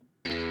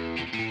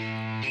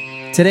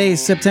Today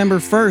is September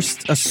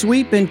 1st, a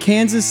sweep in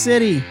Kansas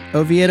City.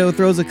 Oviedo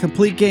throws a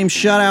complete game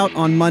shutout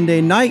on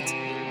Monday night.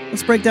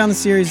 Let's break down the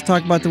series and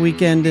talk about the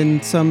weekend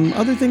and some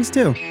other things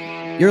too.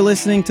 You're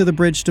listening to the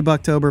Bridge to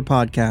Bucktober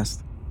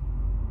podcast.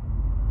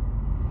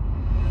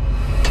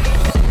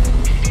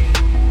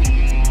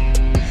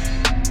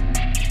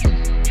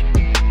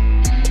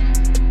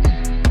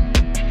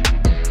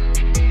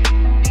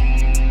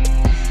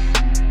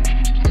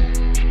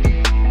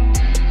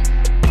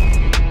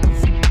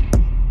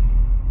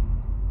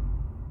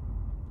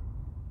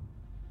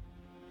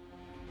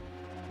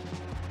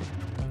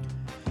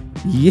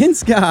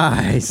 Yins,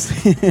 guys.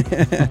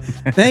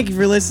 Thank you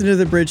for listening to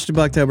the Bridge to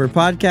Bucktober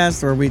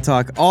podcast, where we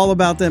talk all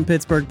about them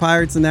Pittsburgh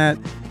Pirates and that.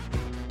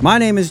 My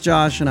name is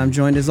Josh, and I'm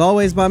joined as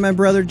always by my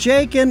brother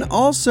Jake, and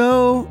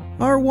also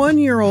our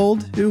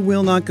 1-year-old who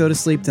will not go to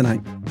sleep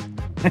tonight.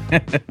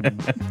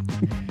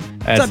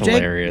 That's up,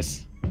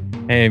 hilarious.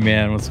 Hey,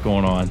 man, what's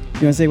going on? You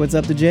want to say what's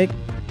up to Jake?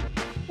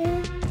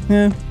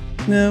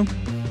 No,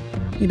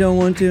 you don't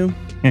want to.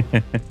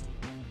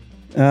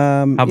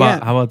 How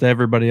about to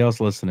everybody else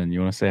listening?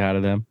 You want to say hi to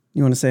them?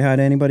 You want to say hi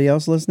to anybody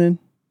else listening?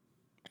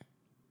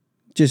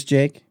 Just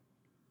Jake?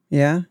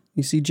 Yeah?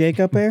 You see Jake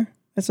up there?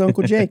 That's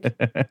Uncle Jake.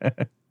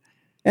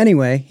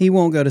 Anyway, he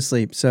won't go to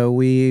sleep, so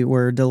we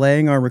were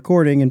delaying our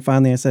recording, and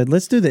finally I said,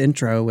 let's do the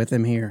intro with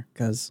him here,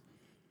 because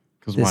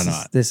why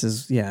not? This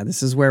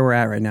is where we're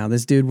at right now.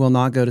 This dude will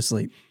not go to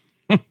sleep.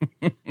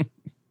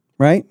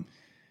 Right?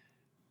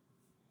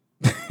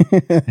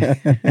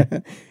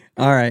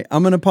 All right,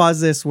 I'm going to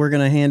pause this. We're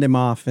going to hand him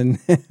off, and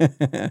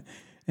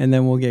and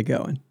then we'll get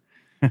going.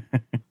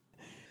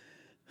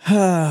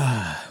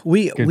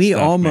 we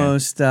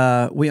almost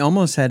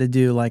had to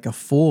do like a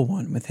full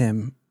one with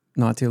him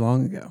not too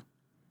long ago.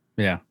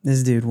 Yeah.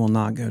 This dude will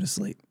not go to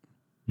sleep.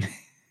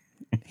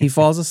 He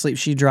falls asleep.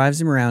 She drives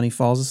him around. He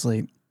falls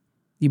asleep.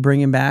 You bring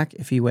him back.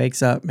 If he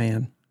wakes up,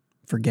 man,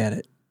 forget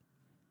it.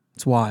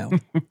 It's wild.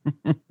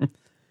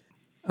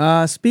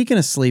 Speaking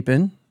of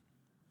sleeping,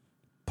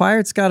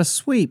 Pirates got a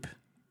sweep.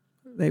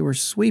 They were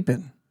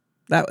sweeping.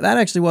 That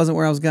actually wasn't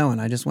where I was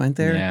going. I just went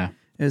there. Yeah.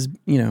 It was,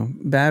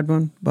 bad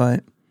one,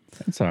 but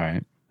that's all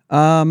right.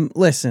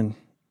 Listen,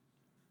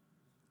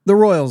 the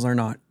Royals they're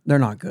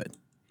not good.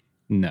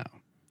 No.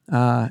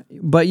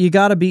 But you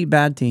got to beat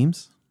bad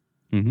teams.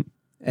 Mm-hmm.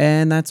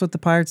 And that's what the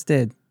Pirates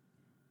did.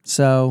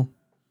 So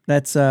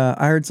that's, I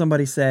heard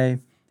somebody say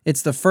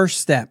it's the first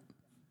step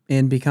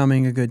in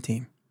becoming a good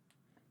team.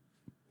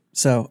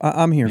 So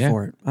I'm here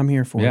for it. I'm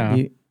here for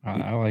it.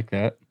 I like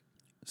that.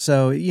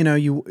 So,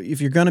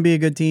 if you're going to be a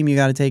good team, you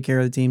got to take care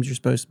of the teams you're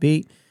supposed to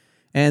beat.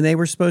 And they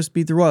were supposed to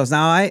beat the Royals.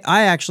 Now, I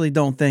actually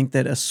don't think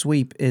that a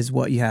sweep is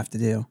what you have to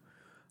do.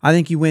 I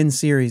think you win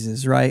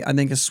series, right? I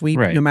think a sweep,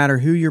 no matter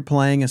who you're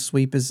playing, a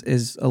sweep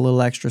is a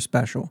little extra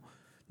special,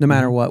 no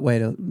matter what way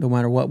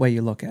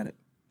you look at it.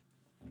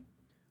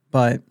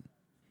 But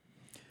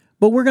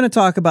we're going to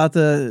talk about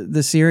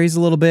the series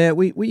a little bit.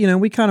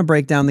 We kind of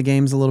break down the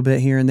games a little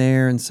bit here and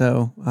there, and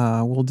so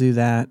we'll do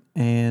that.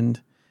 And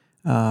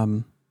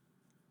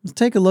let's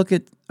take a look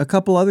at a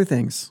couple other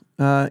things.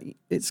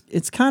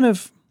 It's kind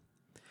of,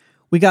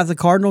 we got the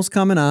Cardinals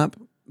coming up,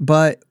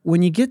 but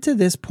when you get to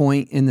this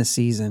point in the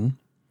season,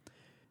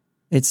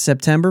 it's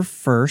September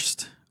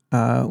 1st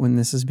when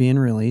this is being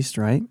released,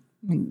 right?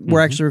 Mm-hmm.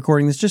 We're actually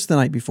recording this just the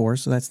night before,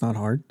 so that's not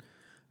hard.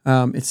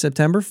 It's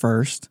September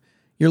 1st.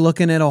 You're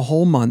looking at a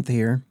whole month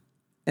here.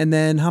 And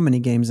then how many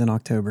games in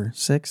October?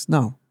 6?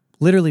 No,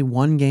 literally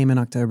one game in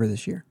October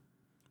this year.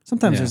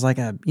 Sometimes there's like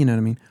a, you know what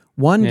I mean?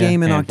 One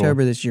game in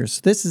October this year. So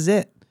this is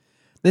it.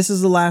 This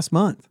is the last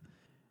month.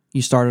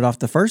 You started off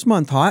the first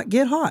month hot,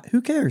 get hot. Who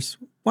cares?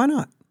 Why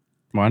not?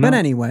 Why not? But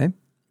anyway,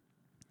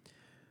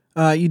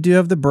 you do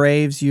have the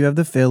Braves, you have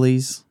the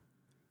Phillies.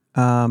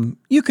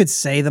 You could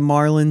say the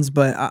Marlins,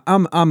 but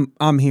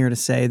I'm here to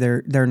say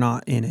they're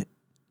not in it.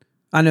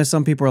 I know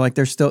some people are like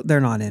they're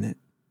not in it.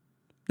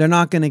 They're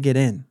not going to get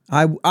in.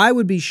 I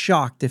would be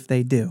shocked if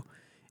they do.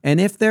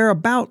 And if they're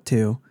about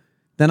to,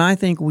 then I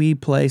think we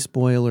play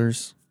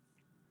spoilers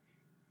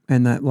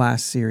in that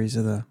last series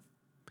of the.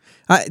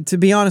 To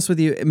be honest with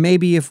you,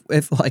 maybe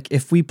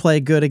if we play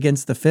good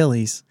against the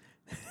Phillies,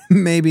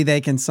 maybe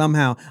they can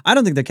somehow. I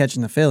don't think they're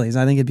catching the Phillies.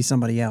 I think it'd be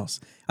somebody else.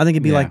 I think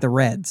it'd be like the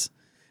Reds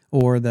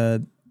or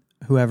the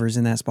whoever's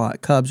in that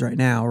spot, Cubs right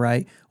now,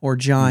 right, or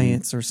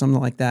Giants or something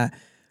like that.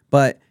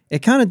 But it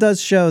kind of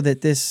does show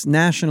that this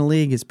National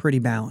League is pretty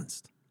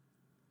balanced.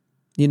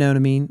 You know what I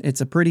mean?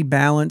 It's a pretty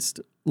balanced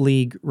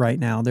league right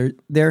now.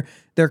 There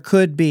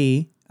could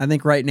be, I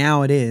think right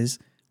now it is,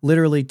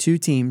 literally 2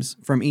 teams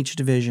from each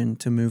division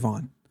to move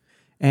on.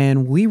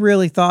 And we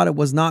really thought it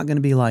was not going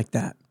to be like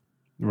that.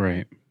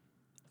 Right.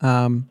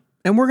 And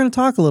we're going to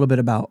talk a little bit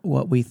about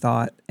what we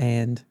thought.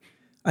 And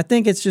I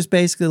think it's just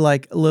basically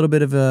like a little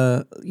bit of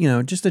a,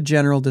 just a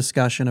general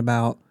discussion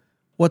about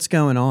what's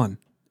going on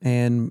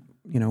and,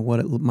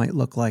 what it might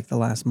look like the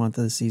last month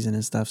of the season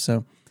and stuff.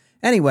 So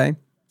anyway,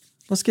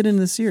 let's get into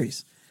the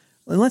series.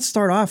 And let's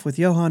start off with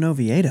Johan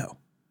Oviedo.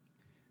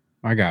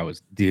 My guy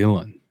was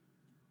dealing.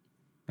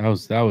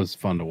 That was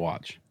fun to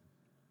watch.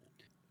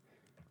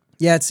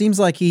 Yeah, it seems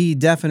like he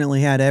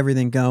definitely had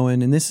everything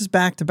going, and this is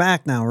back to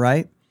back now,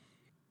 right?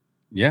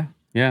 Yeah,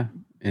 yeah.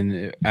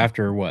 And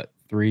after what,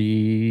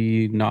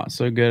 3 not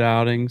so good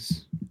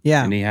outings,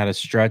 Yeah. and he had a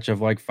stretch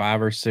of like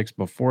 5 or 6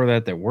 before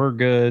that were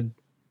good.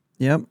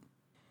 Yep.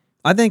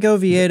 I think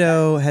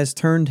Oviedo has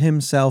turned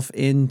himself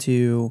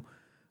into.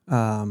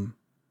 I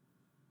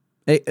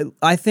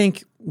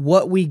think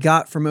what we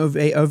got from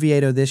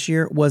Oviedo this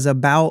year was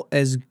about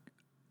as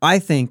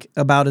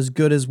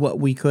good as what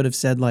we could have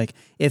said. Like,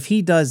 if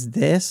he does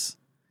this,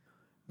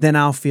 then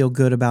I'll feel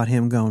good about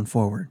him going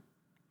forward.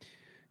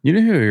 You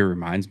know who he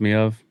reminds me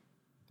of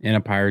in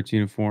a Pirates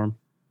uniform?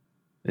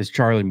 Is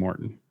Charlie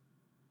Morton.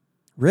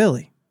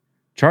 Really?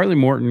 Charlie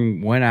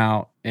Morton went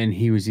out and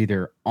he was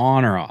either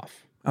on or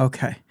off.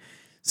 Okay.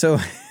 So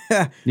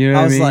You know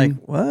I what was I like, mean?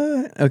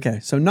 what? Okay.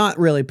 So not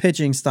really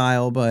pitching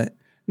style, but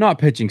Not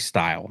pitching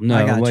style. I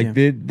No, got like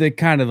you. the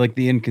kind of like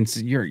the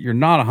inconsistent. You're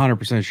not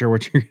 100% sure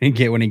what you're going to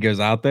get when he goes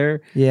out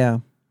there, Yeah.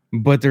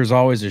 but there's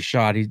always a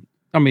shot.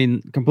 I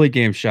mean, complete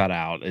game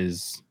shutout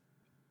is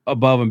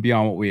above and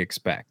beyond what we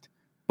expect.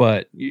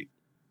 But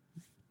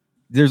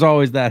there's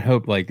always that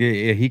hope, like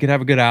he could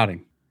have a good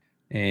outing.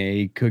 And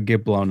he could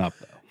get blown up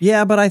though.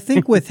 Yeah, but I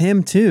think with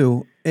him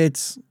too,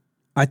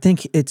 I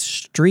think it's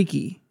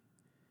streaky.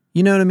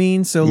 You know what I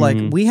mean? So like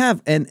we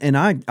have, and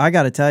I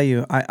got to tell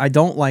you, I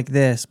don't like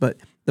this, but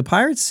the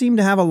Pirates seem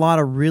to have a lot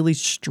of really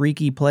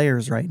streaky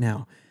players right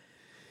now.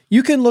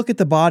 You can look at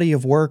the body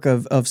of work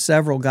of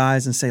several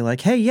guys and say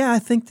like, hey, yeah, I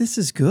think this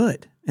is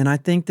good. And I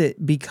think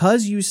that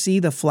because you see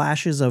the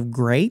flashes of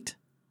great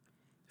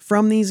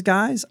from these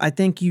guys, I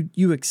think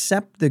you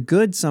accept the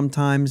good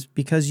sometimes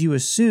because you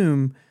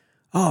assume,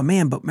 oh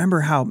man, but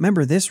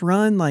remember this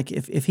run? Like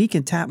if he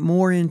can tap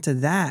more into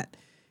that,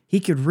 he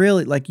could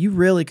really, like, you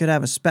really could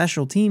have a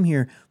special team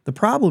here. The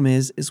problem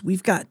is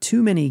we've got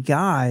too many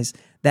guys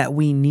that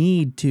we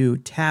need to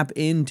tap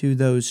into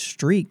those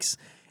streaks.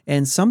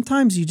 And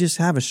sometimes you just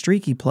have a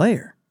streaky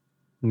player.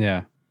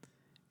 Yeah.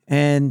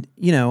 And,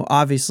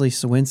 obviously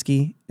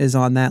Sawinski is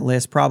on that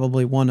list,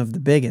 probably one of the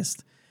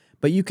biggest.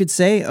 But you could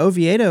say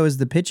Oviedo is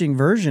the pitching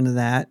version of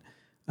that.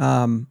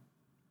 And,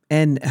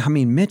 I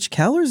mean, Mitch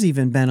Keller's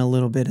even been a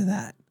little bit of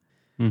that.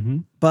 Mm-hmm.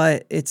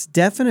 But it's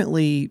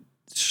definitely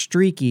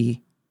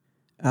streaky.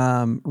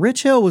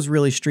 Rich Hill was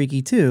really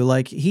streaky too.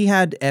 Like, he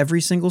had every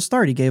single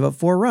start. He gave up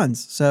 4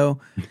 runs. So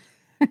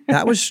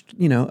that was,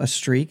 a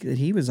streak that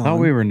he was on. Thought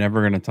we were never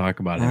going to talk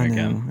about him I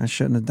again. I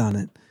shouldn't have done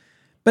it.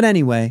 But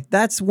anyway,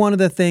 that's one of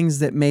the things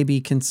that maybe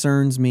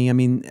concerns me. I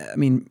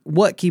mean,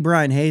 what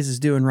Ke'Bryan Hayes is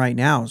doing right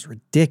now is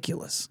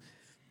ridiculous.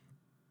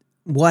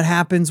 What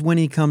happens when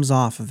he comes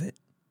off of it?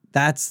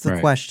 That's the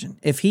question.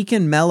 If he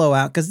can mellow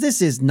out, because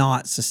this is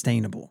not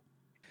sustainable.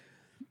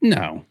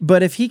 No.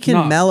 But if he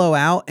can mellow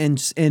out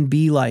and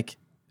be like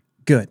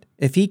good,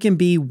 if he can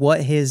be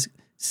what his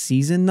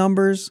season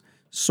numbers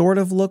sort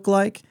of look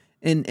like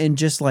and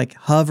just like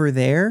hover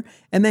there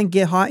and then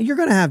get hot, you're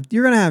gonna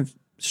have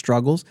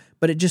struggles,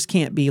 but it just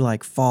can't be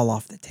like fall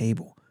off the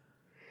table.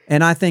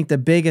 And I think the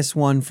biggest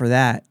one for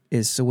that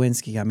is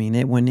Sawinski. I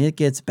mean, when it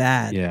gets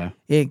bad,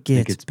 it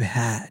gets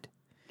bad.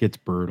 Gets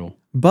brutal.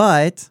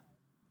 But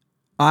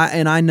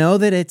I know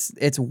that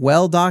it's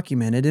well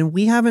documented, and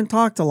we haven't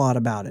talked a lot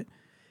about it.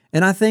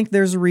 And I think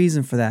there's a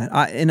reason for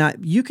that.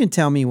 You can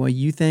tell me what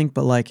you think,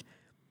 but like,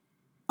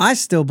 I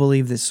still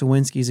believe that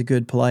Sawinski's a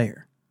good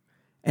player,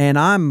 and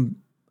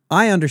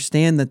I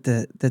understand that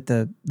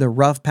the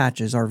rough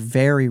patches are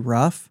very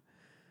rough,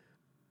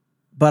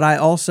 but I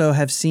also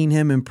have seen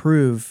him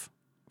improve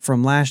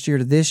from last year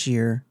to this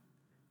year,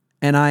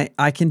 and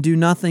I can do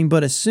nothing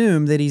but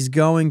assume that he's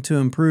going to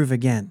improve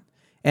again,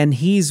 and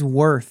he's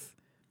worth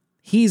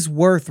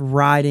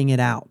riding it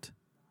out.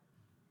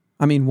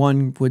 I mean,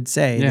 one would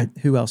say that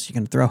who else you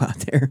going to throw out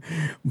there?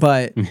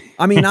 But,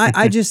 I mean,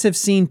 I just have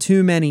seen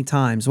too many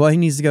times, well, he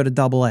needs to go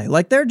to AA.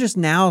 Like, they're just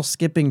now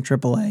skipping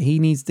AAA. He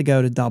needs to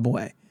go to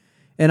AA.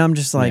 And I'm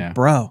just like,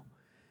 bro,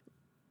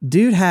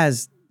 dude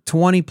has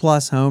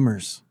 20-plus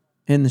homers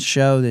in the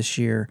show this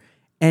year.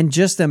 And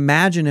just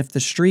imagine if the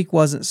streak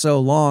wasn't so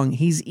long,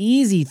 he's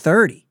easy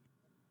 30.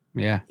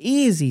 Yeah.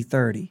 Easy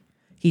 30.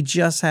 He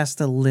just has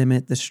to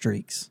limit the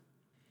streaks.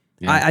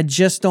 Yeah. I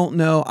just don't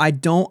know. I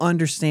don't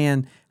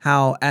understand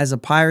how, as a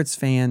Pirates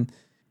fan,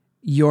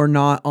 you're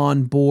not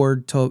on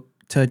board to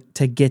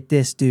get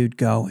this dude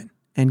going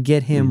and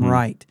get him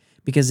right.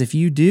 Because if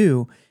you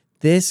do,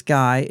 this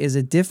guy is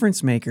a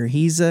difference maker.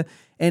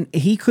 And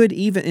he could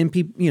even, and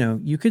people,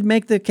 you could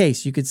make the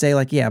case. You could say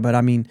like, yeah, but I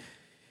mean,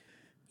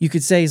 you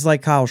could say he's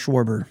like Kyle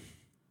Schwarber,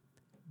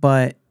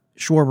 but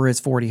Schwarber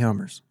has 40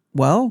 homers.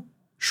 Well,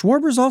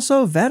 Schwarber's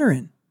also a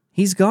veteran.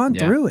 He's gone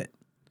through it.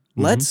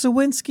 Let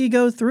Sawinski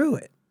go through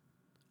it.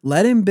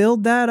 Let him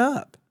build that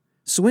up.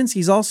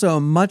 Sawinski's also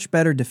a much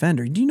better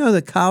defender. Do you know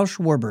that Kyle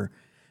Schwarber,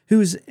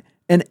 who's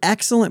an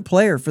excellent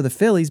player for the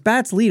Phillies,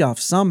 bats leadoff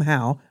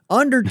somehow,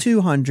 under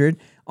 200,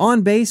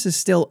 on base is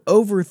still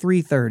over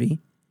 330.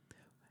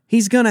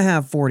 He's going to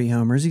have 40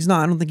 homers. He's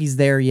not, I don't think he's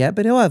there yet,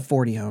 but he'll have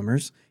 40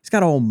 homers. He's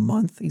got a whole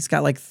month. He's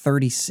got like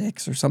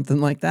 36 or something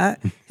like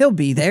that. He'll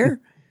be there.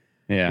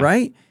 Yeah.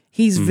 right?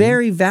 He's Mhm.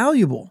 very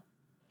valuable.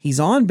 He's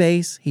on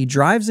base. He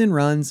drives in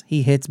runs.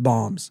 He hits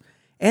bombs.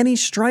 And he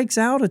strikes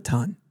out a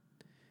ton.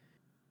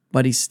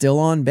 But he's still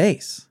on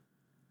base,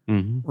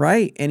 Mhm.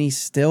 right? And he's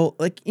still,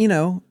 like,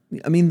 the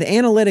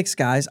analytics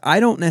guys, I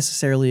don't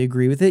necessarily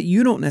agree with it.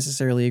 You don't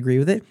necessarily agree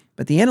with it.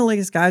 But the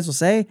analytics guys will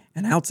say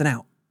an out's an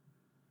out.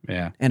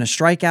 Yeah. And a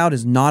strikeout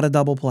is not a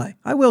double play.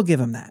 I will give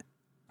him that.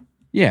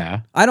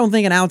 Yeah. I don't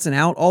think an out's an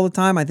out all the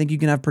time. I think you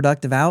can have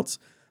productive outs,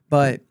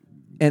 but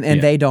and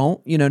Yeah. they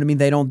don't. You know what I mean?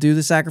 They don't do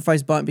the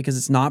sacrifice bunt because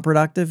it's not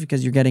productive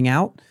because you're getting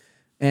out.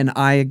 And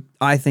I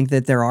think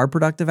that there are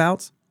productive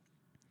outs,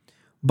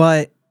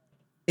 but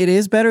it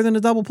is better than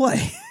a double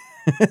play.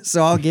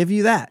 So I'll give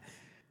you that.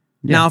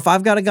 Yeah. Now, if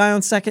I've got a guy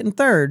on second and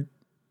third,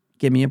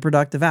 give me a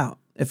productive out.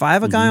 If I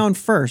have a guy on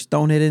first,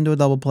 don't hit into a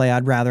double play.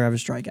 I'd rather have a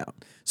strikeout.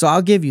 So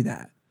I'll give you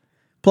that.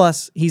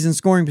 Plus, he's in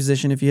scoring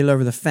position if you hit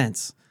over the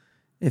fence,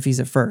 if he's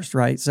at first,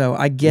 right? So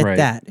I get Right.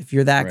 that if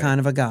you're that Right. kind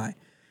of a guy.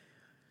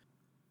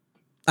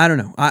 I don't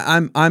know.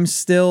 I'm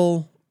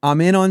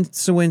in on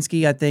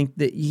Sawinski. I think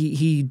that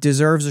he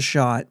deserves a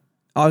shot.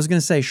 I was going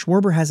to say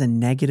Schwarber has a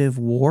negative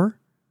WAR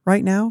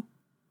right now,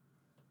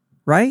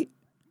 right?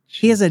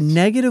 He has a Jesus.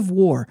 negative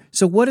WAR.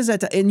 So what is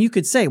that? And you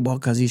could say, well,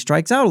 because he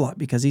strikes out a lot,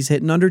 because he's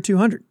hitting under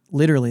 200.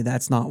 Literally,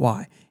 that's not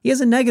why. He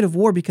has a negative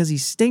WAR because he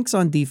stinks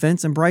on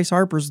defense, and Bryce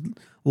Harper's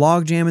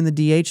log jamming the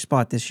DH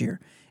spot this year.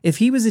 If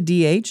he was a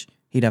DH,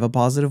 he'd have a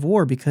positive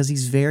WAR because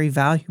he's very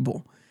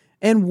valuable.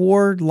 And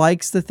WAR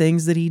likes the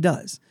things that he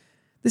does.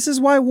 This is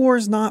why WAR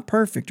is not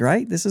perfect,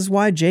 right? This is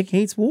why Jake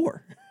hates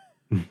WAR.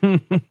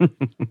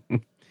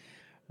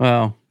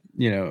 Well,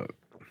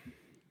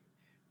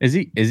 is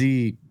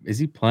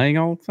he playing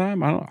all the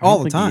time? I All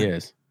don't the think he time.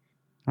 is.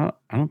 I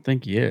don't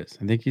think he is.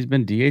 I think he's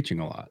been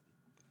DHing a lot.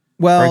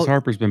 Well, Bryce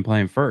Harper's been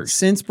playing first.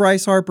 since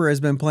Bryce Harper has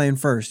been playing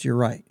first, you're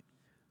right.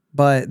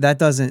 But that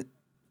doesn't,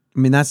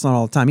 that's not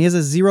all the time. He has a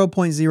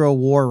 0.0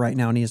 WAR right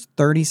now, and he has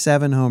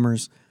 37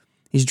 homers.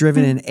 He's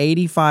driven in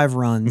 85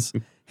 runs.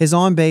 His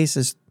on base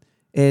is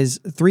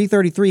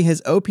 333.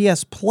 His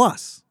OPS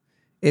plus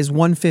is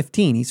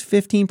 115. He's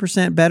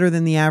 15% better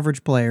than the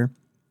average player.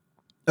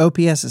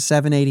 OPS is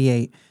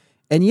 788.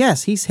 And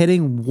yes, he's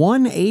hitting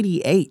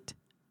 188,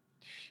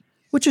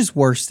 which is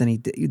worse than he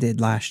did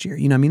last year.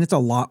 It's a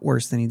lot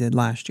worse than he did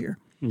last year.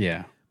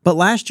 Yeah. But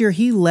last year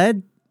he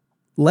led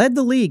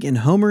the league in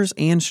homers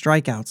and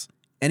strikeouts,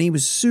 and he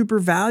was super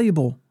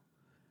valuable.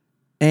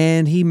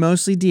 And he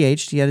mostly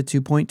DH'd. He had a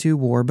 2.2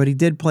 WAR, but he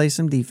did play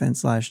some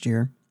defense last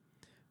year.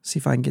 See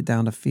if I can get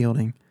down to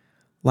fielding.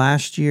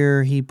 Last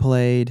year he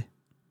played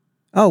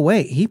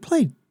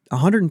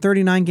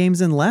 139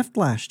 games in left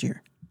last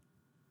year.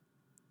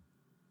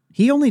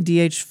 He only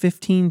DH'd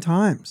 15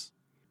 times.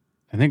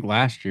 I think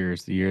last year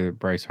is the year that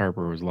Bryce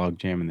Harper was log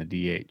jamming the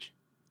DH.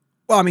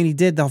 Well, he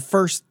did the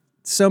first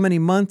so many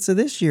months of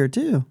this year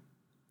too.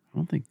 I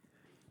don't think.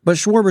 But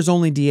Schwarber's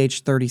only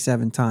DH'd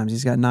 37 times.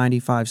 He's got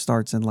 95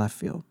 starts in left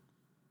field.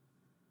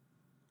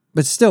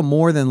 But still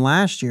more than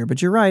last year.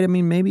 But you're right.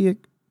 Maybe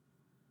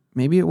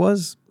it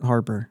was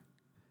Harper.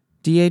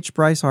 DH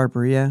Bryce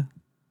Harper, yeah.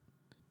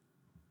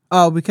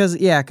 Oh, because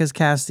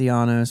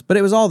Castellanos. But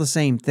it was all the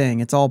same thing.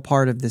 It's all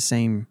part of the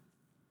same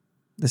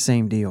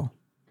deal.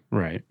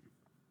 Right.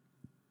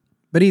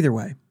 But either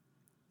way,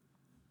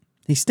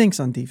 he stinks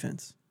on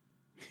defense.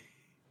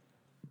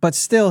 But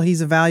still, he's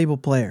a valuable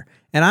player.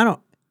 And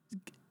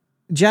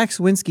Jack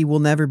Sawinski will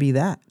never be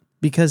that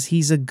because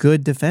he's a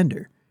good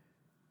defender.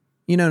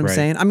 You know what I'm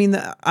saying?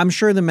 I'm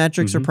sure the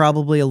metrics are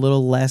probably a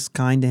little less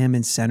kind to him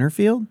in center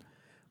field,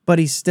 but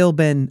he's still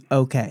been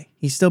okay.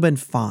 He's still been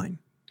fine.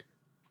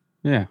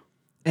 Yeah.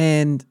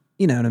 And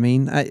you know what I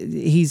mean?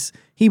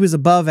 He was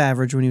above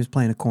average when he was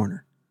playing a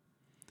corner.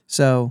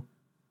 So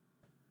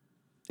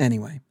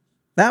anyway,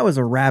 that was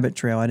a rabbit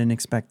trail I didn't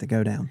expect to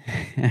go down.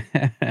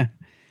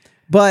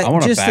 But I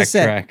want to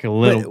backtrack a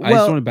little. I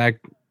just want to back.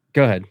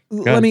 Go ahead.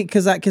 Let me,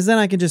 because then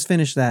I can just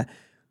finish that.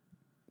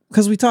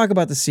 Because we talk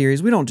about the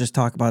series, we don't just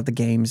talk about the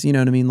games. You know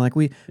what I mean?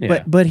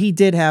 But he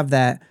did have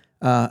that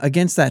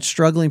against that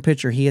struggling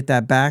pitcher. He hit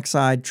that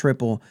backside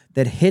triple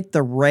that hit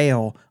the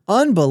rail.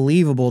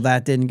 Unbelievable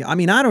that didn't. I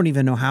don't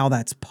even know how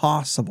that's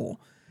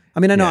possible. I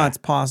know how it's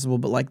possible,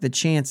 but the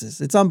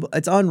chances, it's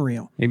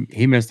unreal.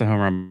 He missed a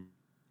home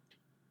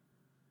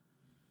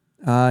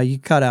run. You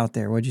cut out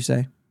there. What'd you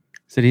say?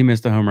 Said he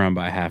missed a home run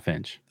by a half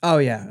inch. Oh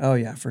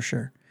yeah, for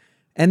sure.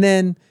 And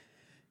then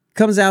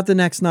comes out the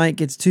next night,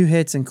 gets 2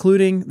 hits,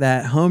 including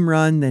that home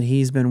run that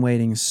he's been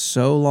waiting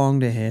so long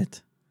to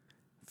hit.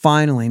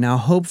 Finally, now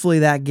hopefully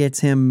that gets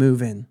him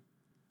moving.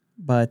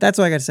 But that's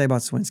what I got to say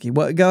about Sawinski.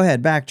 Go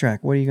ahead, backtrack.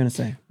 What are you going to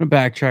say? I'm going to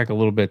backtrack a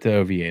little bit to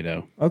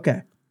Oviedo.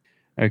 Okay.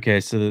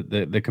 So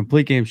the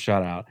complete game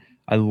shutout.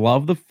 I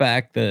love the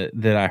fact that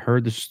I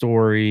heard the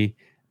story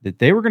that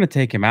they were going to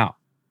take him out.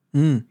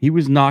 He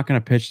was not going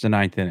to pitch the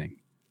 9th inning.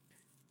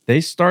 They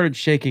started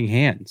shaking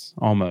hands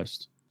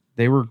almost.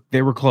 They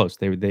were close.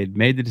 They'd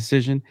made the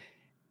decision.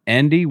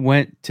 Andy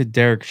went to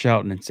Derek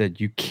Shelton and said,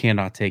 "You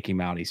cannot take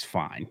him out. He's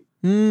fine.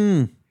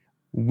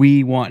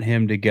 We want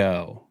him to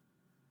go."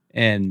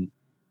 And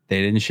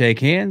They didn't shake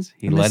hands.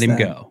 He let him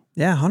go.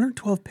 Yeah,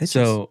 112 pitches.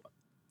 So,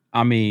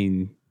 I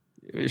mean,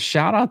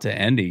 shout out to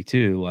Endy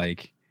too.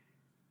 Like,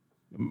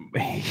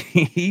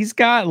 he's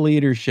got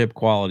leadership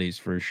qualities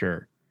for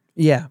sure.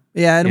 Yeah,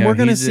 and we're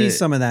going to see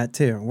some of that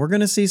too. We're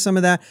going to see some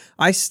of that.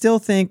 I still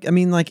think, I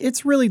mean, like,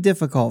 it's really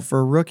difficult for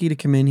a rookie to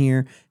come in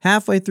here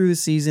halfway through the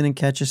season and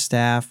catch a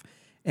staff.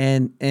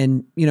 And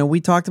you know,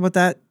 we talked about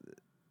that.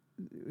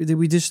 Did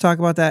we just talk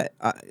about that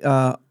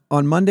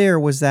on Monday, or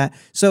was that?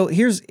 So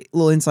here's a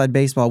little inside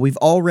baseball. We've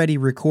already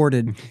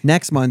recorded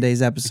next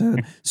Monday's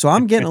episode, so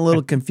I'm getting a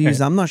little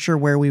confused. I'm not sure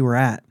where we were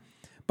at,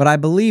 but I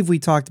believe we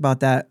talked about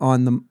that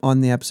on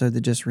the episode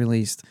that just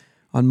released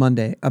on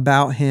Monday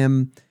about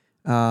him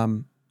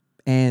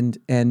and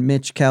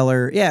Mitch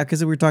Keller. Yeah,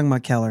 because we were talking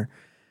about Keller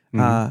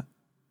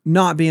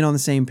not being on the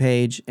same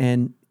page,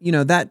 and you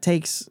know that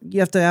you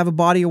have to have a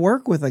body of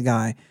work with a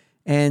guy,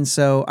 and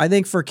so I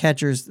think for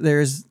catchers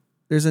there's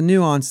a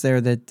nuance there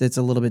that's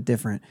a little bit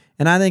different.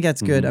 And I think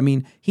that's good. I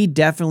mean, he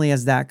definitely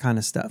has that kind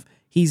of stuff.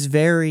 He's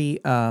very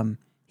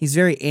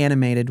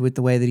animated with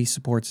the way that he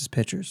supports his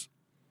pitchers.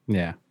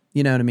 Yeah.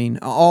 You know what I mean?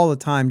 All the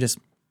time, just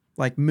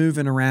like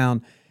moving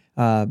around.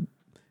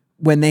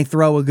 When they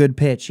throw a good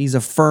pitch, he's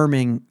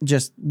affirming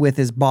just with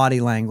his body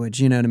language.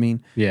 You know what I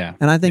mean? Yeah.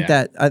 And I think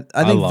I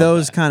think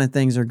those kind of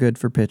things are good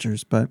for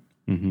pitchers, but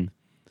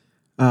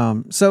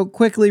so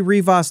quickly,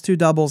 Rivas 2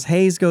 doubles.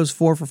 Hayes goes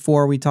 4 for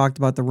 4. We talked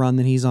about the run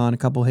that he's on, a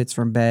couple hits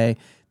from Bay.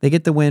 They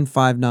get the win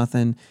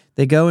 5-0.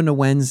 They go into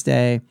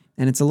Wednesday,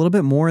 and it's a little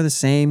bit more of the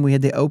same. We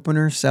had the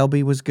opener.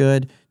 Selby was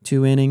good,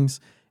 2 innings.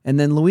 And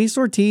then Luis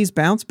Ortiz,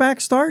 bounce back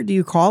start. Do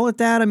you call it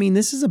that? I mean,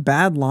 this is a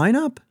bad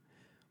lineup.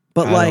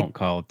 But I don't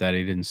call it that.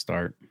 He didn't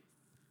start.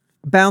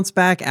 Bounce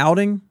back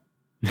outing.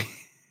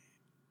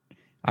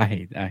 I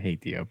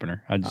hate the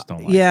opener. I just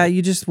don't like it.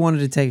 You just wanted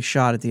to take a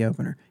shot at the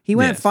opener. He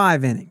went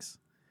 5 innings.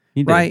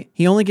 He did. Right?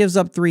 He only gives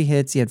up 3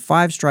 hits. He had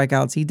 5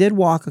 strikeouts. He did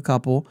walk a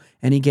couple,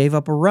 and he gave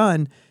up a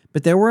run.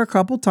 But there were a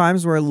couple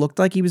times where it looked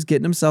like he was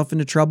getting himself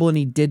into trouble, and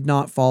he did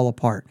not fall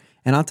apart.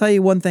 And I'll tell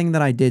you one thing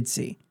that I did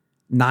see.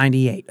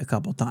 98 a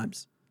couple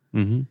times.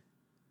 Mm-hmm.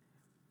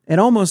 It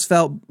almost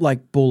felt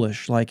like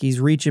bullish, like he's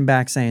reaching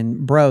back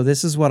saying, bro,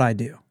 this is what I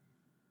do.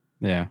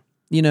 Yeah.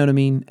 You know what I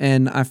mean?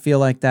 And I feel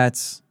like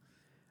that's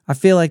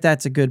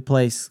a good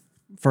place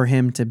for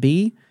him to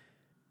be.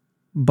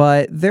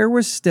 But there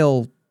was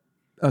still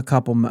a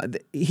couple.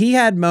 He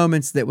had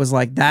moments that was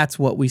like, that's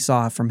what we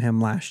saw from him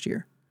last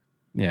year.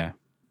 Yeah.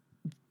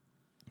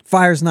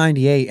 Fires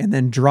 98 and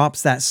then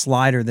drops that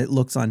slider that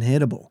looks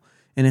unhittable.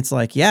 And it's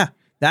like, yeah,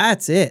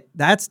 that's it.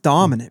 That's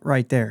dominant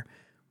right there.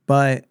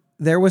 But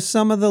there was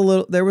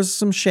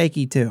some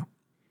shaky too.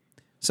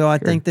 So I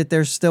think that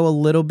there's still a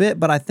little bit,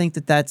 but I think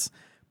that that's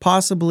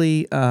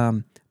possibly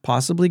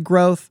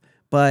growth.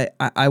 But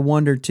I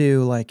wonder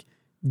too, like,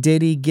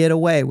 did he get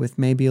away with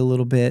maybe a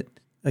little bit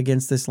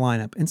against this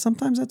lineup? And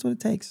sometimes that's what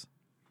it takes.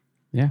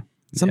 Yeah.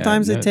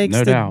 Sometimes it takes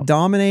to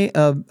dominate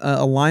a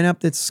lineup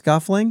that's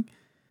scuffling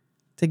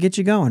to get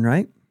you going,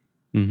 right?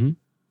 Mm-hmm.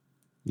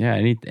 Yeah.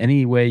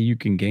 Any way you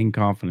can gain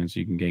confidence,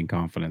 you can gain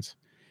confidence.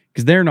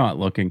 Because they're not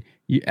looking.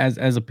 You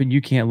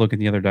can't look at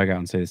the other dugout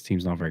and say this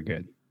team's not very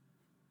good.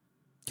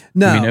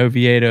 No. I mean,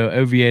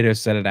 Oviedo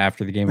said it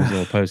after the game in his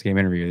little post-game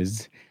interview.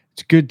 It's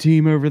a good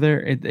team over there.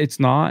 It's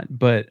not,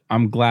 but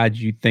I'm glad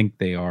you think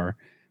they are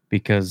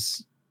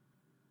because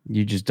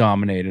you just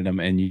dominated them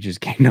and you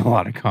just gained a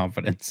lot of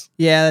confidence.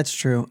 Yeah, that's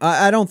true.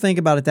 I don't think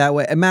about it that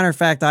way. As a matter of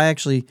fact, I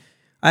actually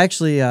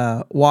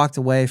walked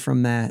away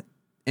from that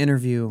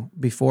interview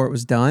before it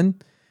was done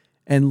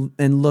and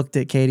looked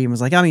at Katie and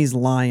was like, I mean, he's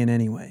lying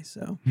anyway,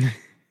 so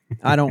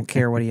I don't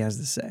care what he has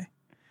to say.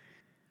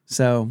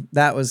 So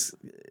that was,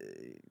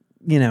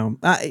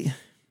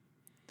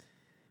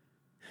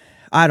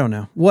 I don't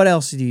know. What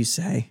else do you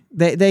say?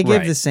 They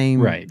give the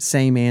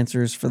same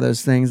answers for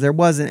those things. There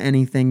wasn't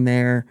anything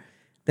there.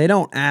 They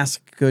don't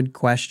ask good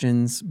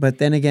questions, but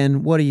then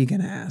again, what are you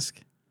going to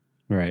ask?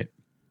 Right.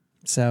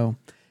 So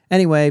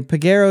anyway,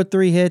 Peguero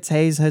 3 hits.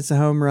 Hayes hits a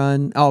home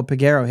run. Oh,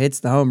 Peguero hits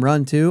the home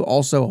run too.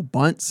 Also a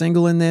bunt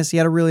single in this. He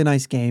had a really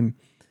nice game.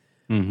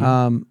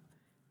 Mm-hmm.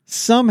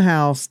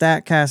 Somehow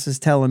StatCast is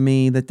telling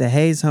me that the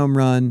Hayes home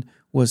run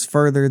was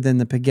further than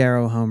the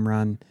Peguero home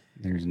run.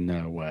 There's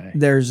no way.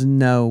 There's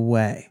no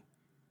way.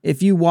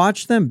 If you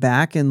watch them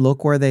back and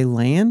look where they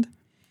land,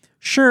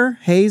 sure,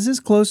 Hayes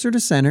is closer to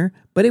center,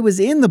 but it was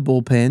in the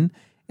bullpen,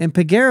 and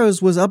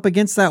Peguero's was up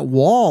against that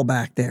wall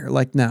back there.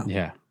 Like, no.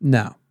 Yeah.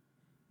 No,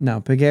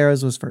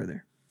 Peguero's was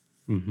further.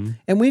 Mm-hmm.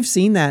 And we've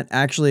seen that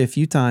actually a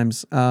few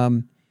times. I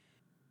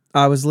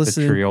was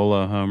listening. The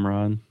Triola home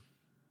run.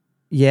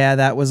 Yeah,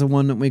 that was the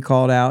one that we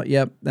called out.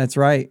 Yep, that's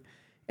right.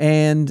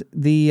 And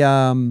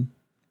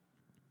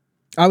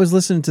I was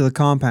listening to The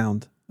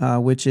Compound,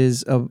 which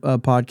is a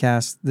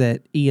podcast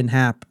that Ian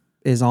Happ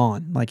is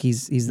on. Like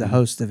he's the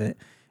host of it.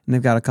 And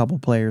they've got a couple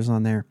players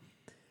on there.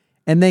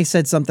 And they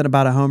said something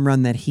about a home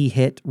run that he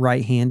hit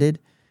right-handed.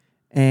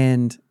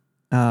 And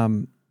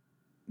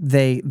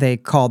they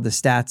called the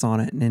stats on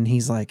it. And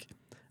he's like,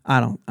 I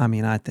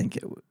think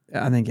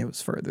it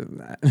was further than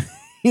that.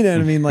 You know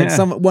what I mean? Like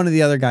Yeah. one of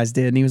the other guys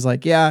did, and he was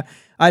like, "Yeah,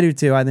 I do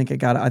too. I think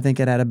it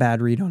had a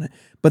bad read on it."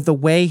 But the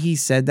way he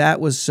said that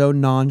was so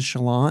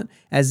nonchalant,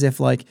 as if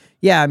like,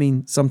 "Yeah, I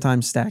mean,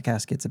 sometimes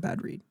Statcast gets a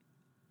bad read.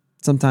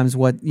 Sometimes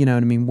you know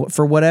what I mean?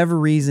 For whatever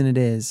reason it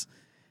is,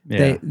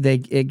 Yeah.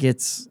 it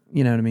gets,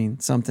 you know what I mean?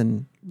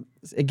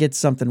 It gets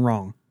something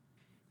wrong."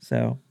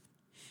 So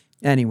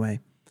anyway,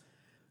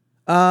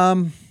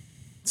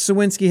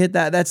 Sawinski hit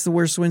that. That's the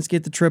worst. Sawinski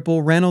hit the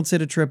triple. Reynolds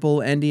hit a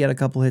triple. Endy had a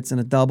couple hits and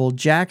a double.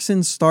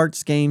 Jackson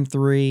starts game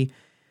 3.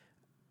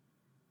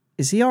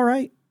 Is he all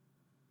right?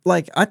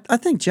 Like, I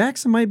think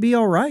Jackson might be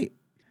all right.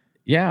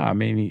 Yeah. I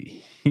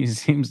mean, he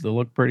seems to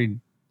look pretty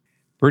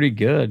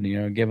good,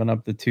 giving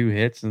up the 2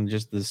 hits and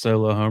just the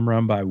solo home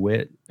run by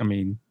Witt. I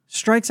mean,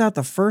 Strikes out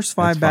the first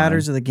 5 that's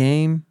batters fine. of the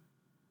game.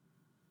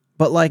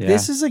 But like, Yeah.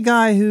 this is a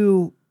guy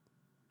who,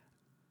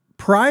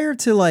 prior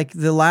to like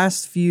the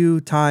last few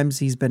times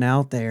he's been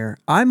out there,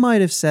 I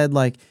might have said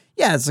like,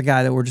 yeah, it's a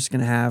guy that we're just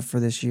going to have for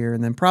this year.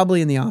 And then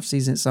probably in the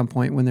offseason at some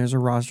point when there's a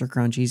roster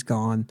crunch, he's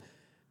gone.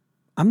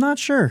 I'm not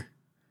sure.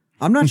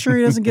 I'm not sure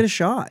he doesn't get a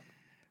shot.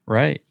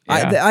 Right.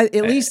 Yeah.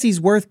 At least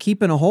he's worth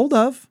keeping a hold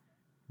of.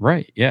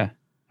 Right. Yeah.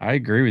 I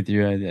agree with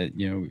you.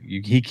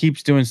 He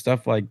keeps doing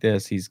stuff like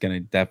this. He's going to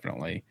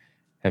definitely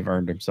have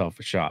earned himself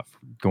a shot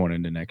going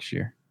into next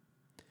year.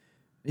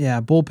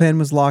 Yeah, bullpen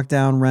was locked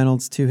down.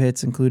 Reynolds 2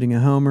 hits, including a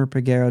homer.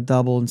 Peguero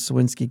double, and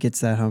Sawinski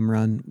gets that home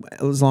run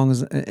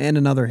and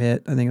another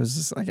hit. I think it was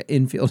just like an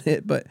infield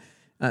hit, but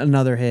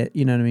another hit.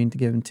 You know what I mean, to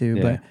give him 2.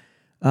 Yeah.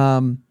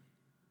 But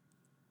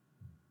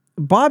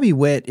Bobby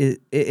Witt,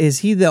 is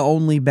he the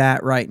only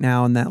bat right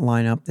now in that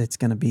lineup that's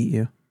going to beat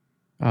you?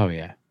 Oh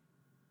yeah,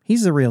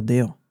 he's the real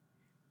deal.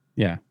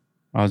 Yeah,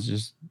 I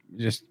was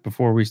just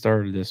before we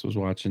started this was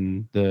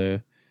watching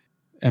the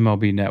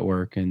MLB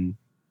Network and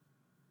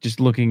just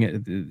looking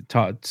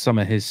at some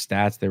of his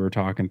stats they were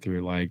talking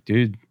through. Like,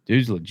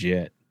 dude's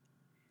legit.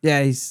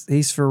 Yeah,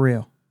 he's for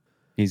real.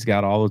 He's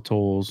got all the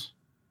tools.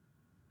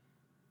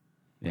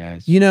 Yeah,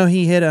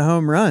 he hit a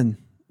home run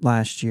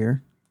last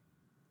year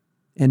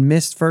and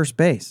missed first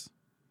base,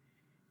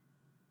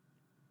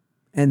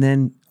 and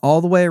then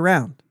all the way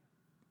around.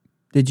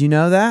 Did you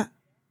know that?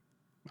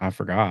 I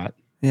forgot.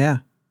 Yeah,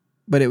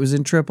 but it was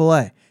in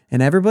AAA.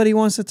 And everybody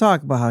wants to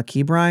talk about how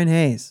Key Brian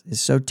Hayes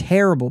is so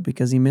terrible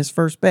because he missed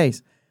first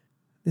base.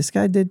 This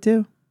guy did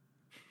too.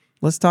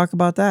 Let's talk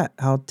about that,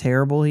 how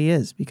terrible he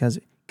is because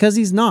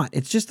he's not.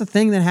 It's just a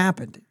thing that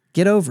happened.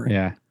 Get over it.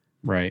 Yeah,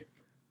 right.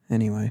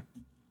 Anyway,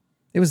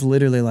 it was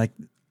literally like,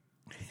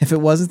 if it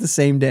wasn't the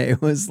same day,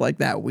 it was like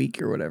that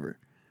week or whatever.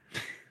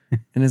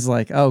 And it's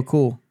like, oh,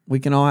 cool. We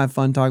can all have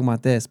fun talking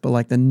about this. But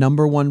like the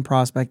number 1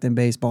 prospect in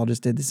baseball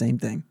just did the same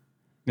thing.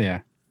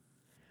 Yeah.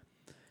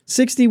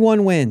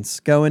 61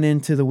 wins going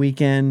into the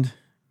weekend.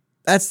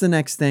 That's the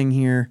next thing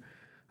here.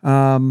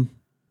 1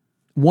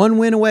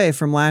 win away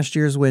from last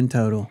year's win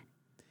total.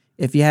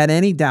 If you had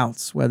any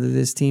doubts whether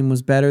this team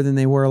was better than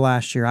they were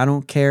last year, I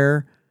don't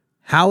care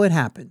how it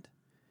happened.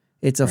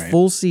 It's a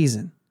full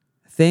season.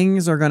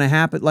 Things are going to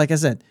happen. Like I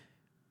said,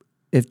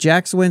 if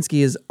Jack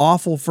Sawinski is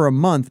awful for a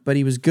month, but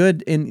he was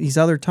good in these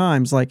other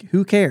times, like,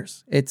 who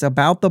cares? It's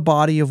about the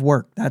body of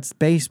work. That's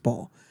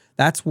baseball.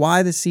 That's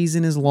why the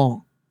season is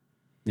long.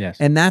 Yes.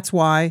 And that's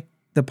why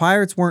the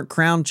Pirates weren't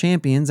crowned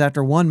champions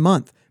after 1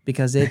 month,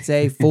 because it's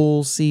a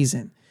full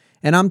season.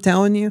 And I'm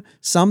telling you,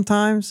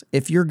 sometimes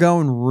if you're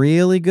going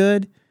really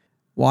good,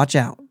 watch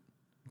out,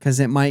 because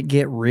it might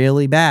get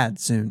really bad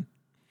soon.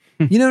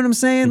 You know what I'm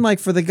saying? Like,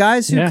 for the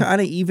guys who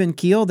kind of even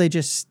keel, they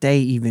just stay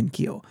even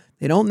keel.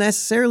 They don't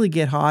necessarily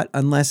get hot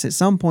unless at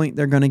some point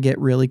they're going to get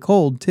really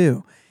cold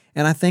too.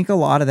 And I think a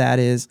lot of that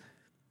is,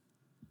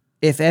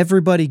 if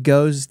everybody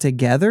goes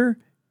together,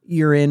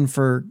 you're in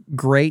for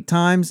great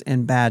times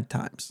and bad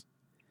times.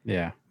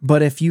 Yeah.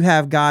 But if you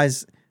have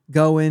guys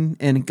going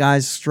and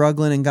guys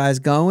struggling and guys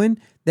going,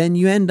 then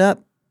you end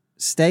up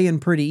staying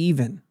pretty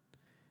even.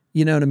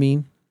 You know what I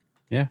mean?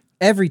 Yeah.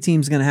 Every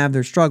team's going to have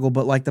their struggle,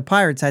 but like the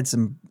Pirates had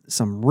some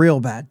real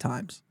bad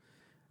times.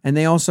 And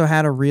they also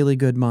had a really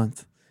good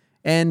month.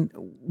 And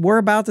we're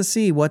about to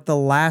see what the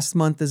last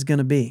month is going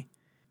to be.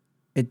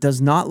 It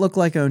does not look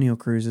like O'Neal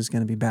Cruz is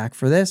going to be back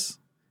for this.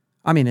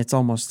 I mean, it's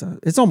almost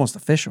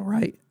official,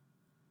 right?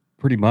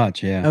 Pretty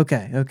much, yeah.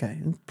 Okay.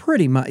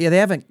 Pretty much. Yeah, they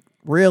haven't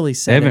really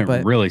said it. They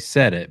haven't really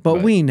said it.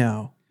 But we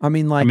know. I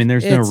mean,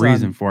 there's no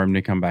reason for him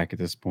to come back at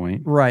this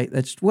point. Right.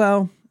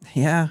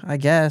 Yeah, I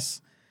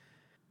guess.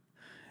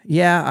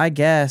 Yeah, I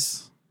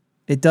guess.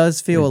 It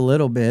does feel a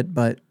little bit,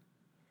 but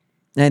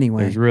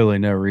anyway. There's really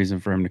no reason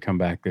for him to come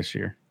back this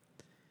year.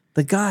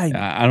 The guy.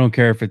 I don't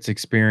care if it's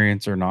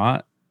experience or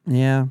not.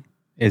 Yeah.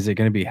 Is it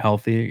going to be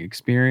healthy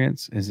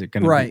experience? Is it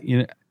going to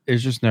be,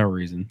 there's just no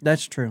reason.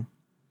 That's true.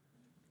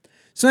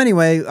 So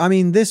anyway, I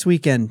mean, this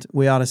weekend,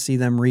 we ought to see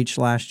them reach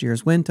last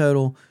year's win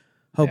total,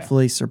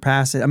 hopefully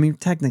surpass it. I mean,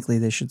 technically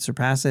they should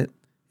surpass it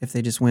if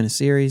they just win a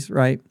series,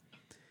 right?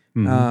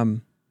 Mm-hmm.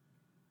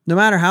 No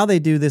matter how they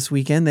do this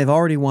weekend, they've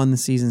already won the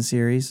season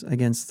series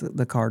against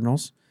the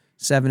Cardinals.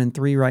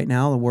 7-3 right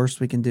now. The worst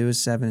we can do is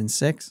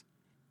 7-6.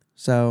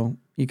 So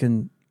you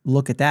can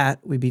look at that.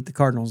 We beat the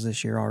Cardinals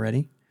this year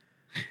already.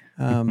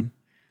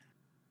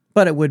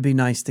 But it would be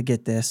nice to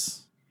get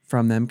this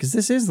from them because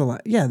this is the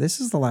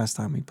last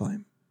time we play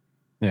them.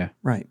 Yeah.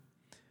 Right.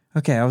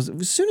 Okay.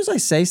 As soon as I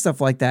say stuff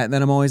like that,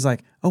 then I'm always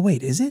like, oh,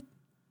 wait, is it?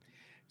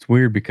 It's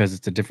weird because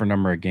it's a different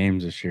number of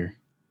games this year.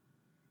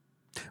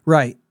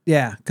 Right.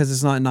 Yeah. Because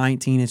it's not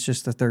 19. It's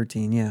just the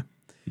 13. Yeah.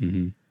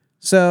 Mm-hmm.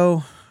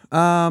 So,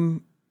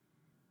 well,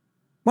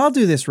 I'll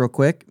do this real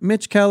quick.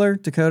 Mitch Keller,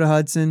 Dakota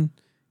Hudson,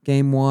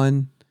 game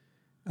 1.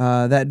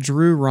 That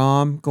Drew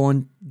Rom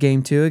going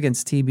game 2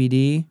 against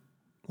TBD.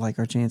 Like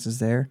our chances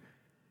there.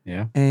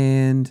 Yeah.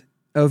 And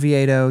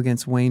Oviedo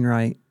against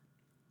Wainwright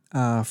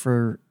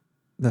for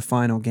the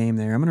final game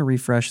there. I'm going to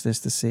refresh this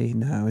to see.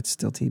 No, it's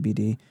still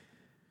TBD.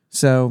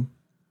 So,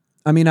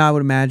 I mean, I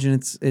would imagine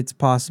it's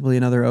possibly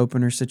another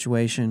opener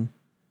situation.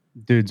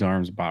 Dude's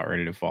arm's about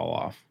ready to fall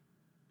off.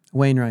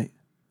 Wainwright.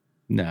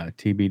 No,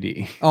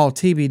 TBD. Oh,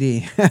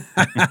 TBD.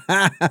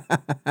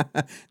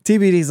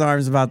 TBD's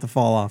arm's about to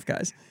fall off,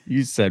 guys.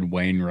 You said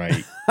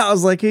Wainwright. I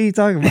was like, who are you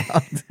talking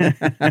about?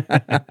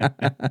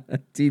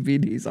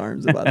 TBD's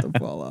arm's about to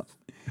fall off.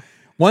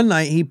 One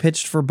night he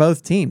pitched for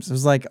both teams. It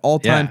was like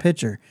all-time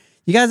pitcher.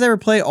 You guys ever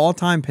play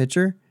all-time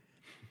pitcher?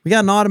 We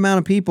got an odd amount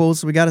of people,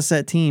 so we got to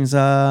set teams.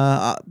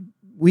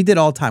 We did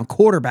all-time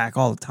quarterback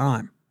all the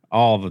time.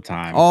 All the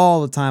time.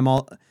 All the time.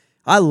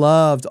 I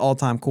loved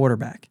all-time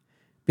quarterback.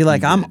 Be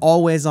like, I'm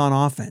always on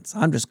offense.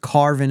 I'm just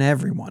carving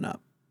everyone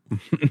up.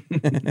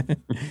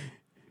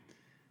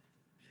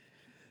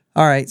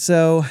 All right,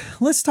 so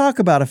let's talk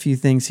about a few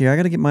things here. I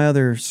got to get my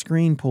other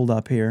screen pulled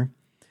up here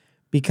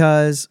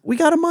because we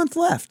got a month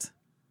left.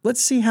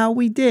 Let's see how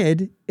we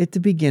did at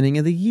the beginning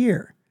of the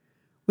year.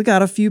 We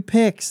got a few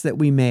picks that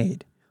we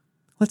made.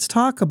 Let's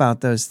talk about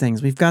those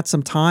things. We've got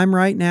some time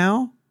right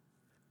now.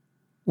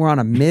 We're on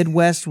a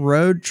Midwest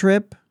road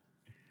trip.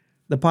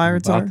 The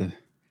Pirates are.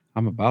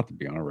 I'm about to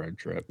be on a road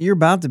trip. You're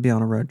about to be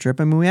on a road trip.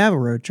 I mean, we have a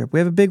road trip. We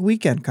have a big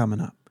weekend coming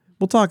up.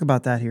 We'll talk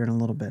about that here in a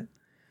little bit.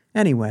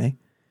 Anyway,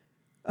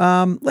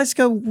 let's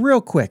go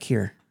real quick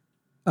here.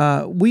 We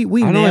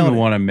I don't even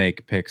want to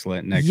make picks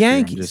next year.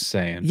 I'm just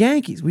saying.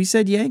 Yankees. We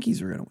said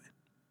Yankees were going to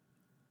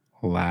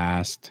win.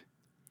 Last.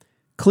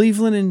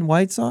 Cleveland and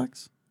White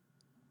Sox?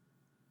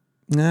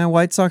 Nah,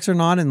 White Sox are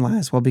not in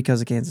last. Well,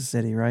 because of Kansas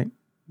City, right?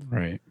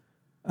 Right.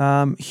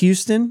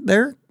 Houston,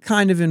 they're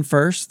kind of in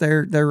first.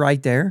 They're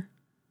right there.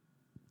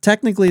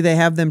 Technically, they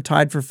have them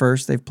tied for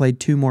first. They've played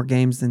 2 more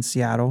games than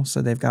Seattle,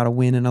 so they've got a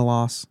win and a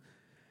loss.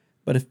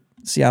 But if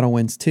Seattle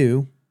wins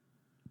 2,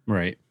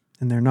 right,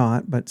 and they're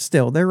not, but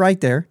still, they're right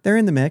there. They're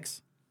in the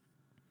mix.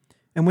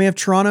 And we have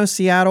Toronto,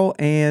 Seattle,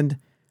 and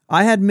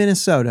I had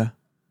Minnesota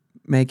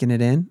making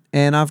it in,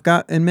 and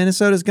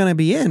Minnesota's going to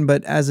be in,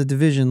 but as a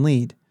division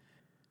lead.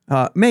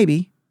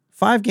 Maybe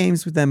 5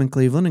 games with them in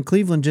Cleveland, and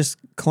Cleveland just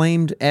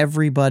claimed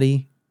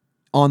everybody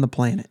on the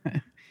planet.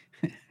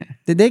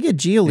 Did they get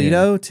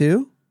Giolito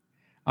too?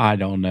 I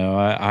don't know.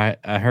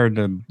 I heard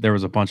there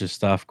was a bunch of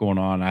stuff going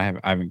on. I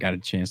haven't got a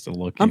chance to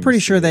look. I'm pretty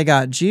sure they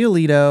got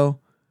Giolito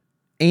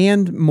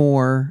and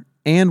Moore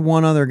and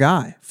one other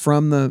guy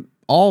from them.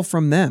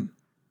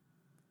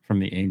 From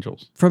the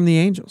Angels. From the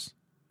Angels.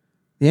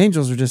 The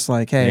Angels are just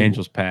like, hey, the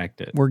Angels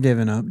packed it. We're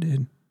giving up,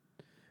 dude.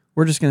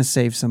 We're just going to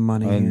save some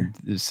money here.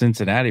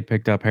 Cincinnati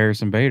picked up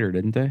Harrison Bader,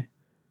 didn't they?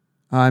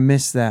 I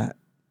missed that.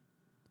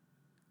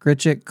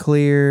 Grichuk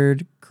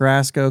cleared.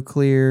 Carrasco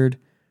cleared.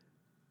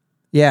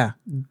 Yeah.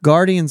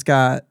 Guardians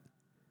got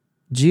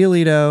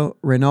Giolito,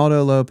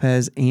 Reynaldo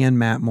Lopez, and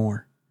Matt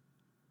Moore.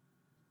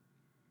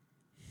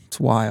 It's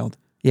wild.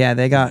 Yeah,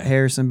 they got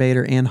Harrison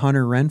Bader and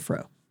Hunter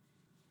Renfroe.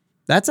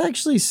 That's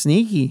actually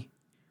sneaky.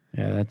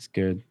 Yeah, that's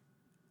good.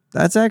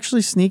 That's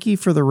actually sneaky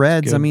for the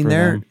Reds. I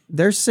mean,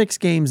 they're 6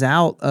 games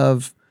out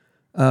of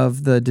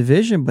the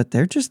division, but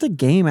they're just a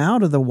game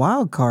out of the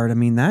wild card. I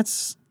mean,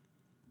 that's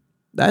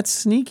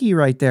sneaky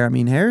right there. I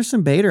mean,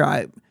 Harrison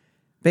Bader,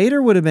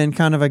 Bader would have been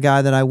kind of a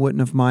guy that I wouldn't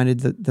have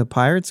minded the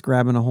Pirates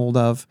grabbing a hold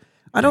of.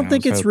 I don't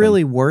think it's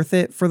really worth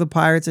it for the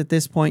Pirates at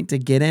this point to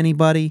get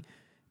anybody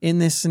in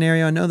this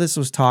scenario. I know this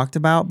was talked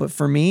about, but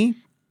for me,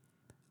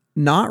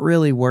 not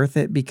really worth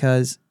it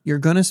because you're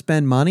going to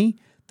spend money.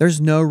 There's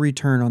no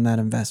return on that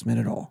investment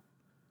at all.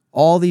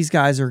 All these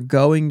guys are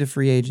going to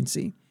free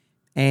agency,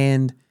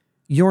 and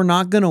you're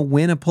not going to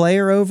win a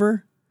player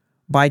over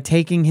by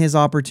taking his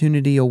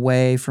opportunity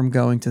away from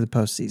going to the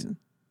postseason.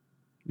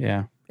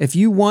 Yeah. If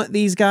you want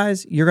these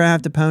guys, you're going to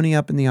have to pony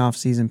up in the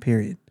offseason,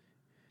 period.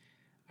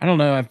 I don't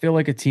know. I feel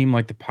like a team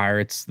like the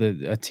Pirates,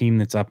 a team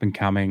that's up and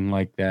coming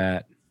like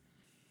that,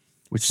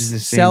 which is the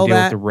same deal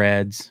with the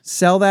Reds.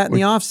 Sell that in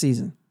the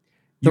offseason.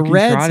 The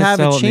Reds have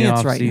a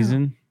chance right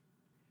now.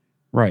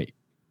 Right.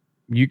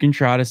 You can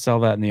try to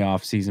sell that in the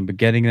offseason, but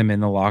getting them in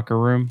the locker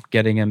room,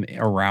 getting them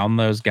around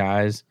those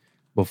guys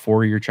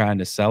before you're trying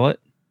to sell it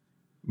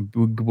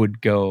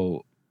would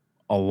go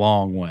a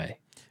long way.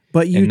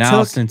 But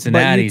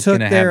Cincinnati's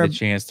going to have the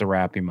chance to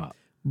wrap him up.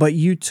 But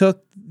you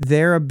took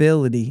their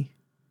ability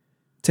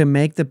to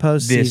make the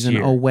postseason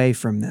away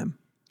from them.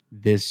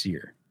 This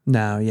year.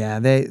 No, yeah,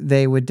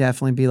 they would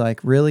definitely be like,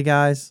 really,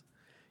 guys,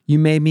 you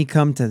made me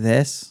come to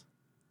this.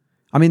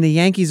 I mean, the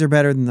Yankees are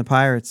better than the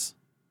Pirates.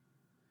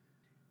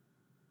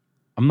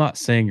 I'm not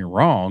saying you're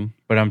wrong,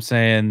 but I'm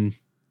saying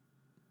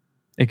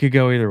it could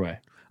go either way.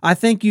 I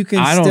think you can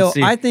I don't still.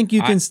 see. I think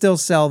you can still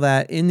sell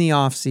that in the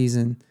off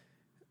season.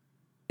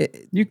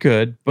 You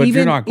could, but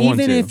you're not going to.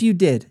 Even if you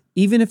did,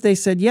 even if they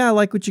said, "Yeah, I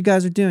like what you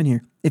guys are doing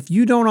here," if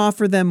you don't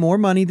offer them more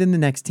money than the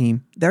next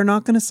team, they're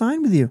not going to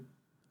sign with you.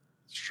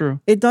 It's true.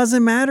 It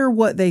doesn't matter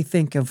what they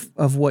think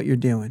of what you're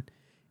doing.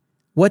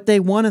 What they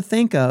want to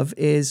think of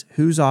is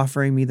who's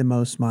offering me the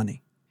most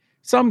money.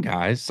 Some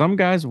guys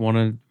want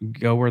to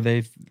go where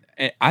they.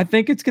 I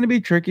think it's going to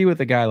be tricky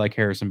with a guy like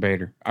Harrison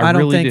Bader. I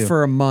don't really think do.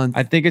 for a month.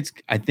 I think it's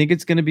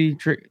going to be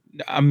tricky.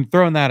 I'm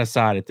throwing that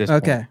aside at this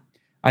point.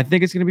 I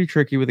think it's going to be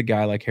tricky with a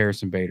guy like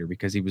Harrison Bader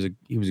because he was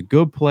a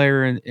good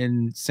player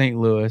in St.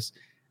 Louis.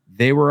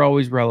 They were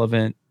always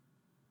relevant.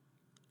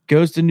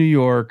 Goes to New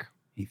York.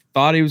 He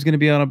thought he was going to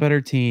be on a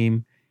better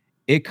team.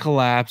 It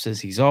collapses.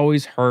 He's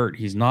always hurt.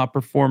 He's not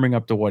performing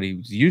up to what he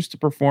was used to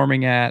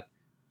performing at.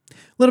 A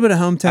little bit of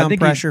hometown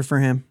pressure for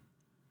him.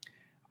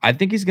 I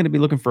think he's going to be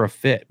looking for a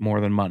fit more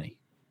than money.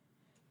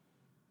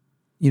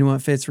 You know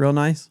what fits real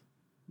nice?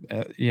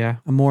 Yeah.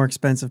 A more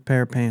expensive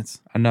pair of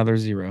pants. Another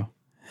zero.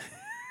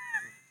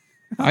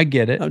 I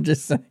get it. I'm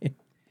just saying.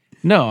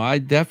 No, I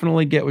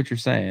definitely get what you're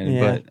saying.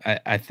 Yeah.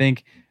 But I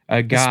think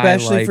a guy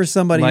especially for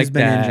somebody who's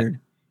been injured.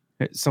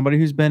 Somebody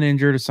who's been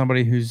injured or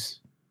somebody who's...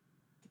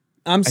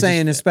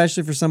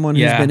 especially for someone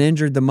who's been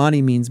injured, the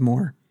money means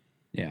more.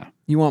 Yeah.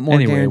 You want more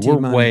guaranteed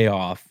money. We're way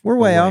off. We're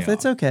way off.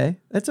 It's okay.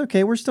 That's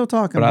okay. We're still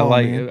talking about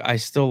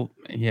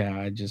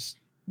it.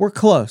 We're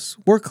close.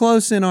 We're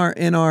close in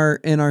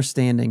our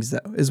standings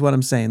though, is what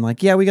I'm saying.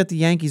 Like, yeah, we got the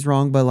Yankees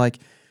wrong, but like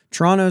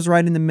Toronto's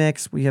right in the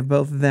mix. We have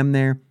both of them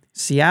there.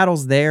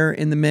 Seattle's there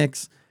in the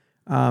mix.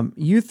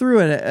 You threw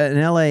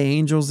an LA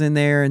Angels in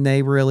there and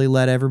they really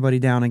let everybody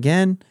down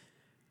again.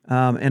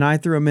 And I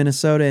threw a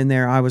Minnesota in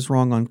there. I was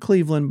wrong on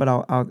Cleveland, but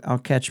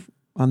I'll catch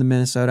on the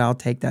Minnesota. I'll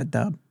take that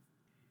dub,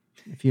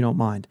 if you don't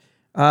mind.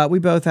 We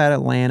both had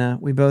Atlanta.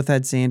 We both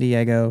had San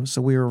Diego.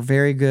 So we were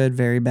very good,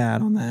 very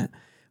bad on that.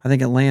 I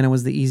think Atlanta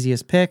was the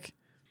easiest pick.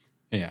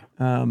 Yeah.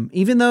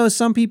 Even though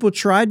some people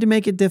tried to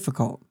make it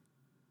difficult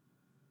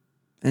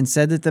and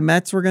said that the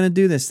Mets were going to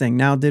do this thing.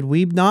 Now, did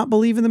we not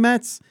believe in the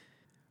Mets?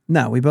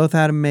 No, we both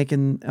had them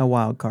making a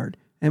wild card.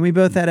 And we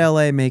both had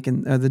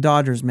the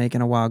Dodgers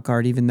making a wild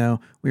card, even though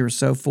we were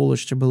so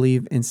foolish to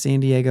believe in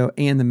San Diego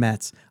and the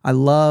Mets. I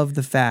love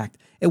the fact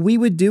that we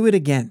would do it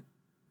again,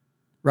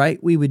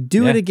 right? We would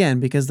do it again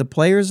because the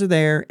players are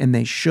there and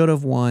they should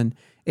have won.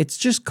 It's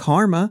just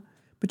karma,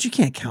 but you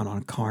can't count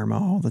on karma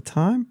all the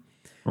time.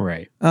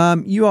 Right.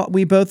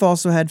 We both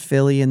also had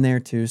Philly in there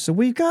too. So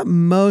we got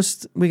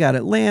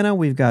Atlanta,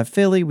 we've got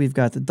Philly, we've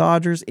got the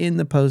Dodgers in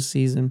the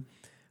postseason.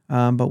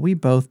 But we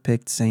both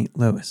picked St.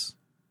 Louis.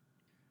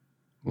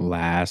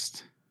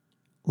 Last.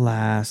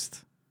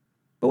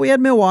 But we had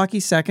Milwaukee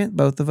second,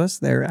 both of us.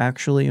 They're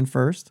actually in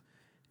first.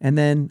 And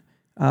then,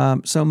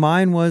 so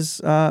mine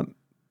was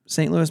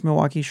St. Louis,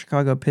 Milwaukee,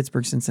 Chicago,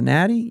 Pittsburgh,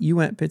 Cincinnati. You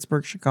went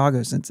Pittsburgh,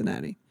 Chicago,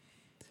 Cincinnati.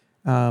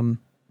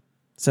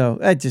 So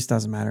it just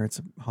doesn't matter. It's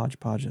a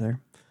hodgepodge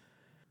there.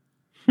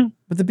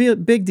 But the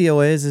big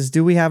deal is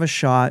do we have a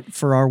shot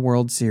for our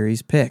World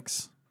Series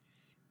picks?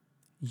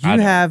 You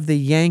have the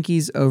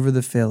Yankees over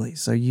the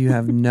Phillies, so you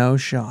have no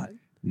shot.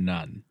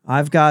 None.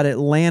 I've got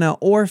Atlanta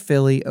or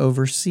Philly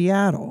over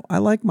Seattle. I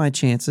like my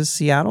chances.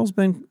 Seattle's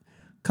been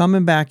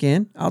coming back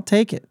in. I'll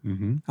take it.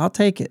 Mm-hmm. I'll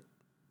take it.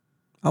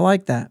 I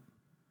like that.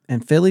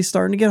 And Philly's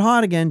starting to get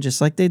hot again,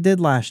 just like they did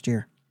last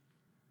year.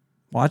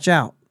 Watch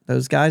out.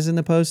 Those guys in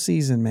the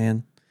postseason,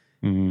 man.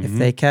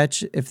 Mm-hmm.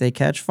 If they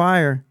catch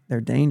fire,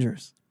 they're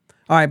dangerous.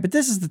 All right, but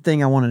this is the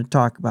thing I wanted to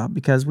talk about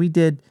because we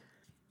did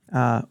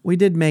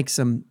make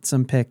some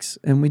picks,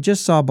 and we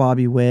just saw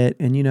Bobby Witt,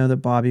 and you know that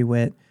Bobby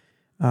Witt,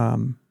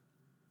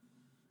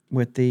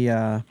 with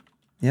the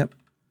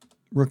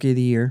Rookie of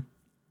the Year,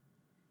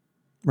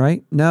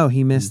 right? No,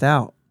 he missed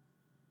out.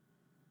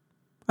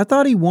 I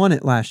thought he won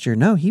it last year.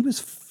 No, he was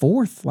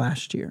fourth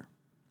last year,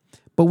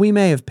 but we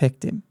may have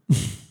picked him.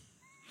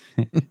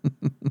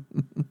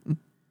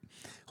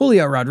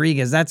 Julio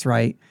Rodriguez, that's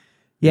right.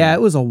 Yeah,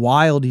 it was a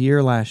wild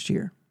year last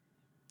year.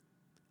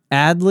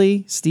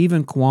 Adley,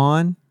 Stephen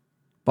Kwan,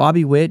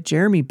 Bobby Witt,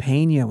 Jeremy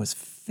Pena was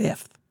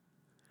fifth.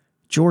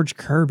 George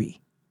Kirby.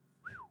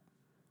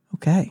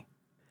 Okay.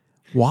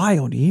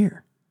 Wild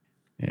year.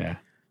 Yeah.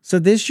 So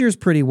this year's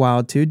pretty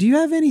wild too. Do you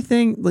have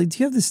anything, do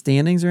you have the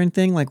standings or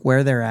anything, like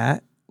where they're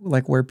at?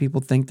 Like where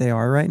people think they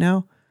are right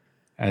now?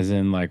 As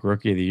in like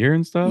Rookie of the Year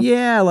and stuff?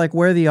 Yeah, like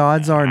where the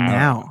odds are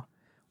now.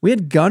 We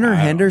had Gunnar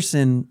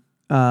Henderson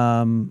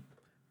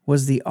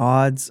was the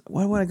odds.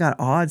 What I got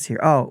odds here?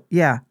 Oh,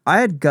 yeah.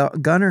 I had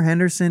Gunnar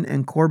Henderson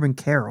and Corbin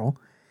Carroll,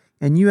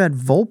 and you had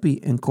Volpe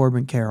and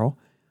Corbin Carroll.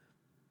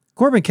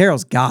 Corbin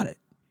Carroll's got it.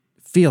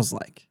 Feels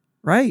like,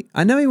 right?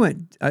 I know he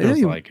went.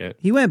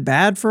 He went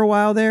bad for a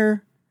while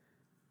there,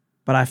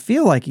 but I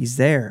feel like he's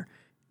there.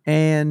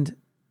 And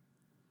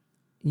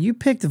you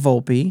picked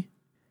Volpe.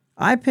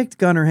 I picked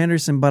Gunnar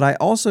Henderson, but I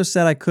also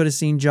said I could have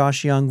seen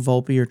Josh Young,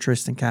 Volpe, or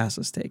Tristan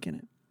Cassis taking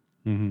it.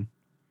 Mm-hmm.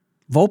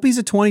 Volpe's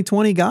a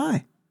 2020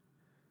 guy.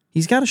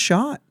 He's got a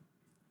shot.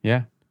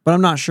 Yeah. But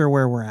I'm not sure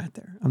where we're at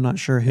there. I'm not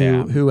sure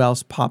who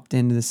else popped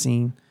into the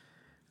scene.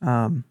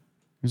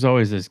 There's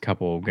always this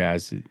couple of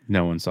guys that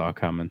no one saw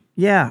coming.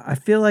 Yeah, I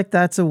feel like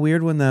that's a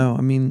weird one, though.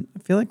 I mean, I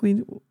feel like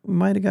we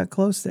might have got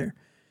close there.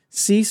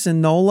 Cease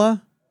and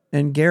Nola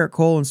and Garrett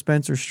Cole and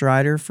Spencer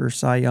Strider for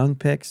Cy Young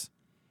picks.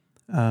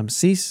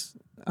 Cease,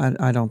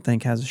 I don't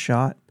think has a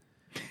shot.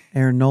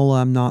 Aaron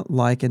Nola, I'm not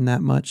liking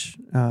that much.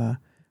 I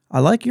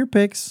like your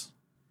picks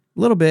a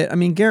little bit. I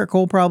mean, Garrett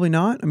Cole, probably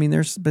not. I mean,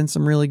 there's been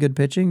some really good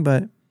pitching,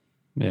 but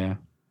yeah,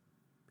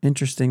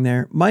 interesting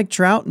there. Mike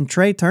Trout and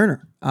Trey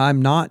Turner.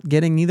 I'm not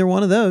getting either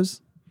one of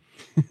those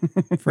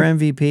for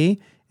MVP.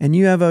 And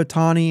you have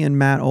Ohtani and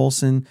Matt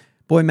Olson.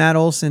 Boy, Matt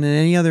Olson in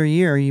any other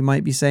year, you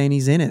might be saying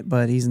he's in it,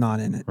 but he's not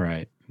in it.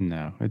 Right.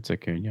 No, it's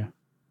Acuna.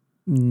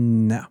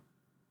 No,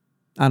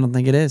 I don't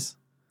think it is.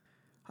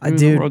 Who in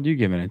the world are you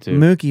giving it to?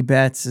 Mookie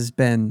Betts has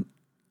been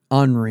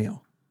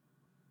unreal.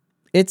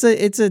 I'd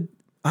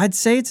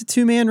say it's a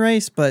two-man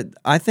race, but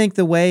I think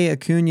the way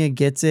Acuna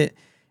gets it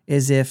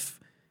is if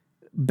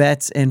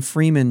Betts and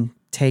Freeman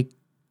take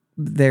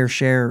their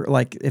share,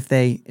 like if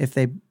they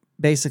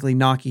basically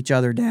knock each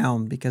other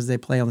down because they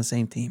play on the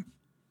same team.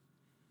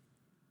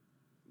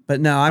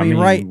 But no, I mean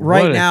right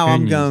now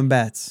I'm going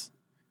Betts.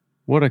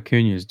 What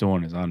Acuna's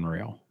doing is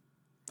unreal.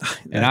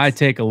 And I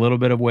take a little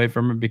bit away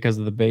from it because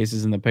of the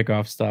bases and the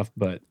pickoff stuff,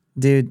 but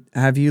dude,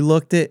 have you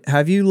looked at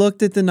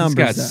the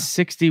numbers? He's got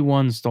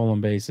 61 stolen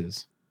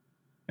bases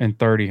and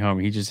 30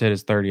 homers. He just hit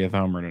his 30th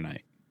homer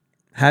tonight.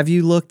 Have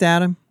you looked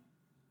at him?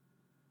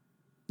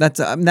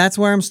 That's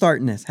where I'm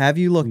starting this. Have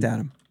you looked at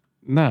him?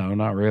 No,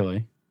 not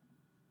really.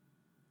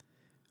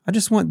 I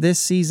just want this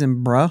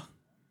season, bruh.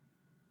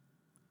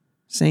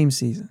 Same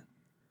season.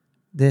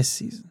 This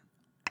season.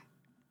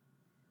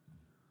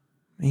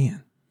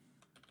 Man.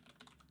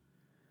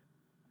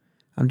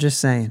 I'm just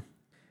saying.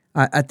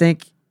 I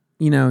think,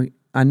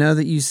 I know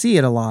that you see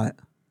it a lot.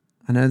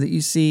 I know that you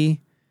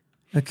see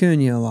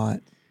Acuna a lot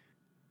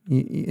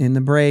in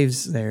the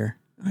Braves there.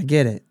 I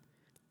get it.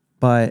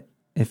 But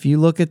if you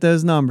look at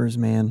those numbers,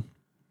 man,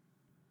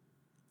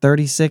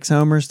 36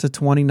 homers to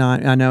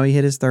 29. I know he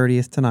hit his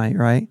 30th tonight,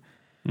 right?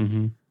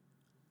 Mm-hmm.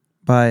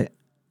 But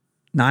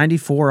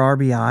 94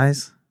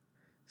 RBIs,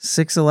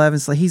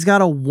 611. He's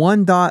got a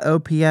 1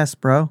 OPS,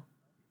 bro.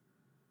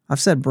 I've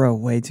said bro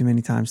way too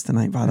many times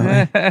tonight, by the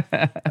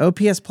way.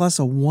 OPS plus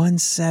a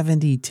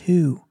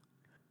 172.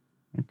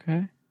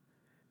 Okay.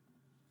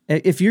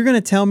 If you're going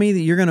to tell me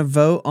that you're going to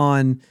vote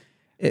on,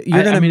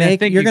 you're going to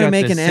make an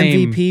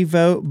MVP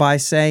vote by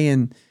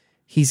saying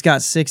he's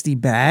got 60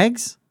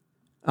 bags.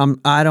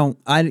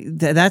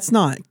 That's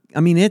not,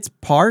 it's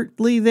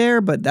partly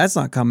there, but that's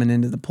not coming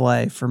into the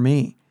play for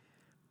me.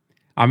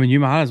 I mean, you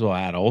might as well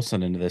add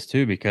Olsen into this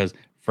too, because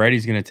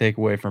Freddie's going to take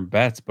away from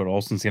Betts, but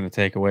Olsen's going to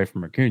take away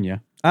from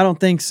Acuna. I don't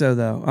think so,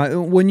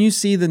 though. When you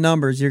see the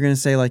numbers, you're going to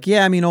say, like,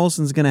 yeah,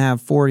 Olsen's going to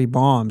have 40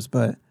 bombs,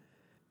 but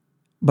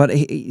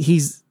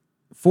he's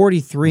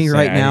 43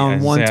 right now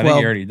and 112. I think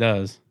he already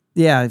does.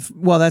 Yeah,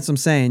 well, that's what I'm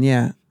saying,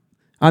 yeah.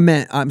 I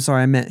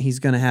meant he's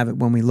going to have it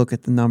when we look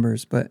at the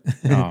numbers, but...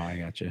 Oh, I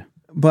got you.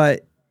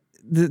 But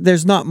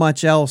there's not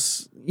much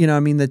else. The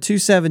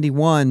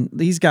 271,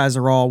 these guys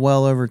are all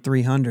well over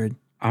 300.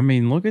 I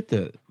mean, look at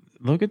the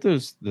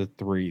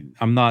three.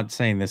 I'm not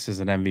saying this is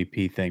an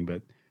MVP thing,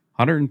 but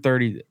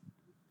 130,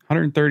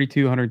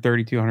 132,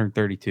 132,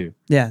 132.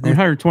 Yeah.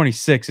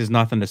 126 is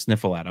nothing to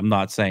sniffle at. I'm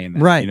not saying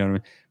that. Right. You know what I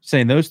mean? I'm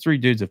saying those three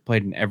dudes have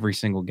played in every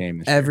single game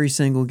this year. Every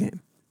single game.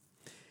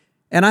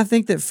 And I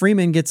think that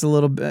Freeman gets a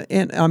little bit,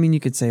 and you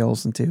could say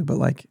Olsen too, but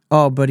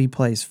but he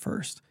plays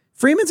first.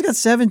 Freeman's got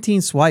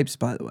 17 swipes,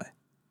 by the way.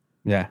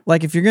 Yeah.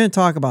 If you're going to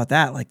talk about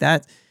that,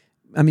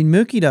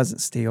 Mookie doesn't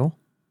steal.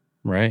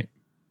 Right.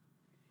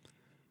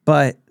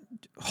 But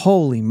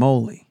holy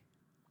moly.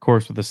 Of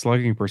course, with a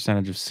slugging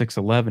percentage of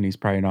 611, he's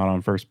probably not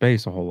on first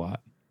base a whole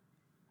lot.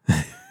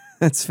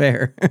 That's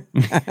fair.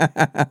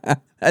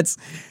 That's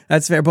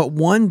fair. But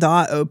 1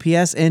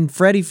 OPS and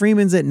Freddie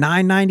Freeman's at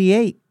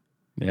 998.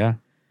 Yeah.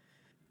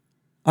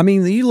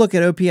 You look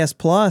at OPS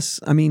plus,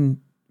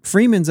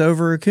 Freeman's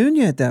over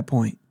Acuna at that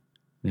point.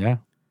 Yeah.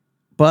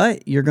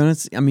 But you're going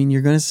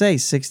to say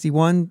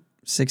 61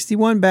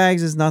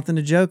 bags is nothing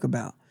to joke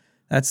about.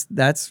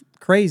 That's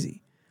crazy.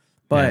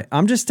 But yeah.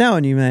 I'm just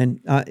telling you,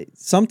 man,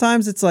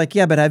 sometimes it's like,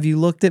 yeah, but have you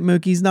looked at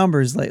Mookie's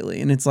numbers lately?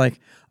 And it's like,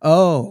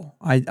 oh,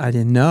 I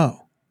didn't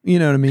know. You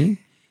know what I mean?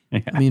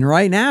 Yeah.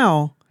 Right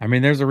now.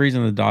 There's a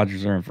reason the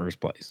Dodgers are in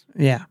first place.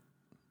 Yeah.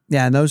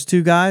 Yeah, and those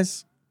two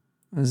guys,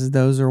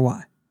 those are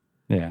why.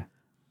 Yeah.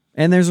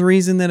 And there's a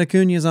reason that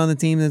Acuna's on the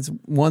team that's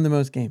won the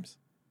most games.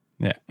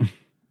 Yeah.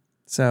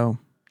 So.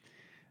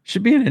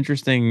 Should be an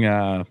interesting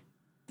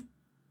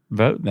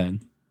vote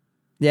then.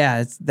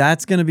 Yeah,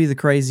 that's going to be the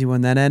crazy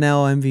one, that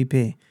NL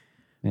MVP.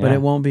 Yeah. But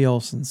it won't be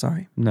Olsen,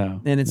 sorry. No.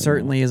 And it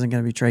certainly isn't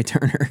going to be Trey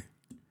Turner.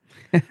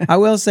 I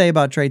will say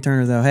about Trey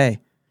Turner, though, hey,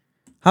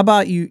 How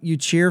about you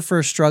cheer for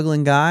a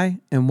struggling guy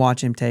and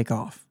watch him take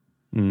off?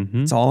 Mm-hmm.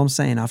 That's all I'm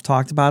saying. I've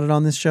talked about it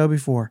on this show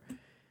before.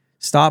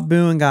 Stop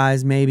booing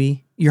guys,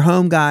 maybe. Your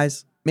home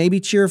guys, maybe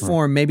cheer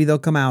for them. Maybe they'll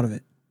come out of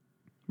it.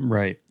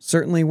 Right.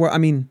 Certainly, I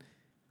mean,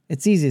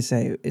 it's easy to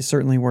say it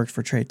certainly worked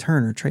for Trey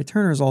Turner. Trey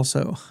Turner is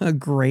also a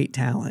great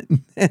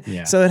talent.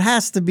 Yeah. So there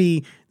has to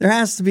be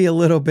a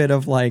little bit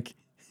of like,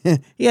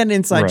 he had an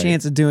inside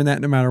chance of doing that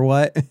no matter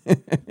what.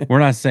 We're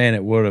not saying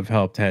it would have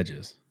helped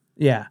Hedges.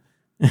 Yeah,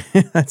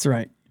 that's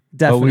right.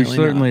 Definitely. But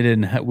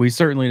we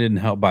certainly didn't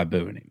help by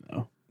booing him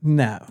though.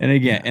 No. And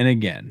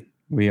again,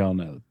 we all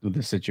know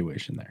the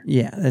situation there.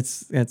 Yeah,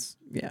 that's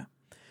yeah.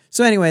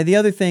 So anyway, the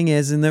other thing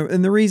is, and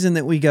the reason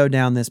that we go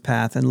down this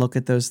path and look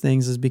at those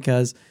things is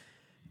because,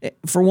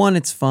 for one,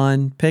 it's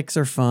fun. Picks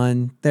are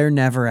fun. They're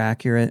never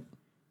accurate.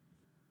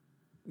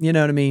 You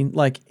know what I mean?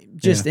 Like,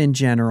 just in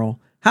general.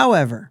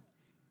 However,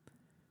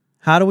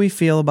 how do we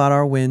feel about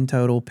our win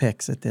total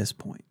picks at this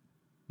point?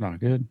 Not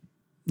good.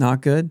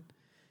 Not good?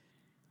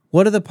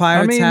 What do the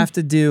Pirates have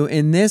to do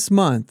in this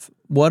month?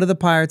 What do the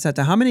Pirates have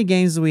to... How many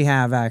games do we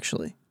have,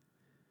 actually?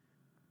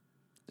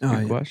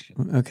 Good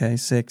question. Okay,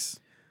 6.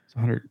 It's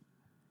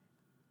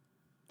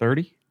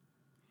 130?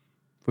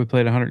 If we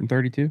played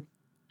 132?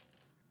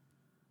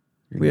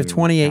 We have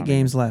 28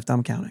 games left.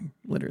 I'm counting,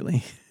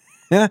 literally.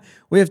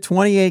 We have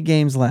 28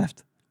 games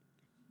left.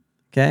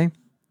 Okay?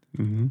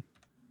 Mm-hmm.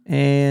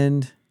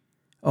 And,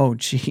 oh,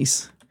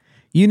 jeez.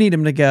 You need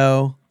him to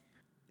go.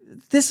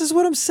 This is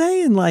what I'm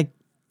saying. Like,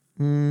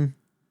 you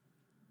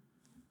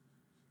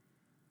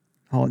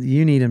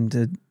need him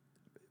to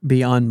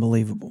be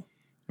unbelievable.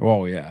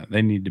 Oh, yeah.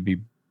 They need to be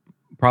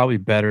probably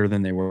better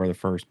than they were the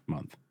first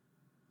month.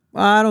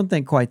 I don't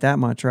think quite that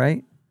much,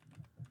 right?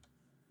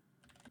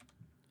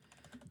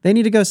 They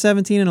need to go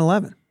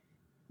 17-11.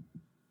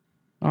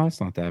 Oh,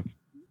 that's not that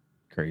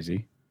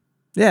crazy.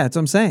 Yeah, that's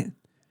what I'm saying.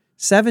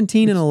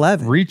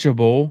 17-11.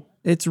 Reachable.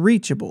 It's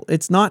reachable.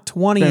 It's not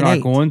 20-8. They're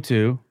not going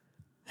to.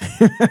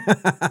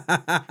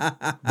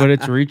 But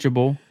it's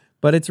reachable.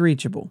 But it's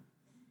reachable.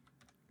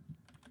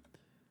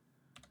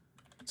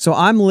 So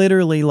I'm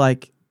literally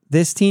like,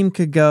 this team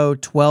could go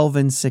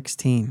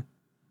 12-16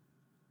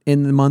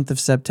 in the month of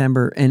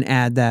September and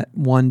add that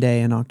one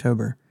day in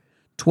October.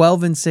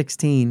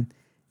 12-16,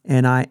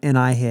 and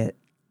I hit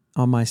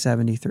on my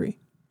 73.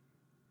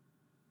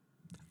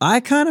 I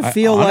kind of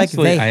feel like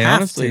they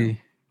have to.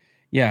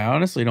 Yeah, I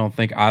honestly don't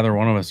think either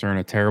one of us are in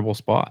a terrible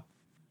spot.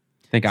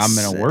 I think I'm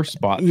in a worse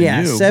spot than you.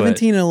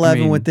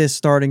 17-11 with this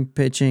starting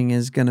pitching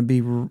is going to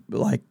be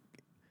like,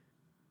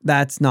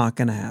 that's not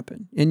going to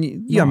happen. And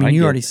you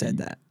already said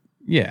that.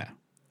 Yeah.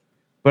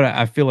 But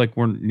I feel like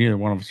neither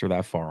one of us are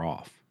that far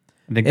off.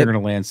 I think they're going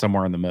to land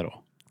somewhere in the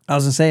middle. I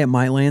was going to say it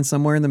might land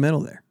somewhere in the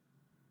middle there.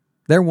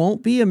 There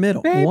won't be a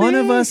middle. Baby. One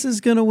of us is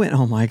going to win.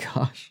 Oh my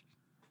gosh.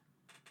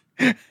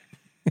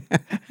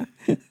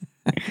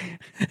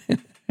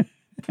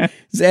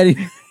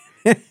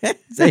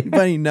 Does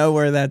anybody know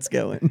where that's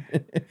going?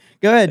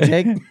 Go ahead,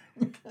 Jake.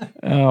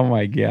 Oh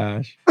my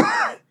gosh.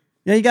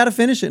 Yeah, you got to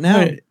finish it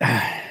now.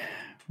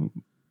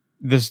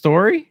 The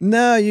story?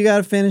 No, you got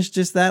to finish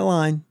just that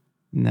line.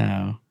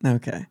 No.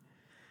 Okay.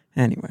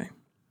 Anyway.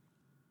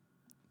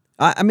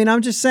 I mean,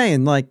 I'm just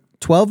saying, like,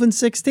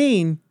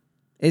 12-16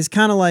 is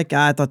kind of like,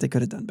 I thought they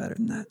could have done better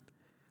than that.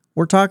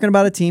 We're talking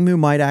about a team who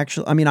might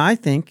actually, I mean, I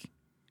think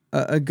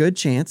a good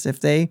chance if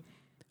they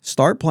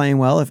start playing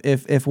well,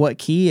 if what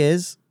Key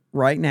is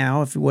right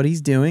now, if what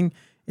he's doing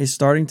is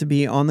starting to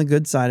be on the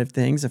good side of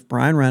things, if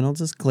Brian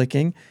Reynolds is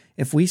clicking,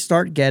 if we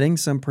start getting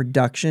some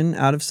production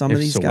out of some of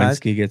these guys.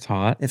 If Sawinski gets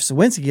hot. If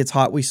Sawinski gets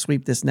hot, we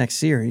sweep this next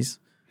series.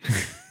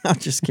 I'm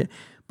just kidding.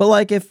 But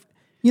like if,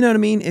 you know what I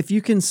mean? If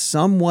you can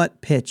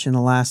somewhat pitch in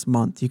the last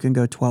month, you can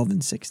go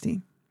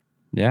 12-16.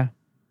 Yeah.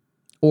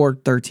 Or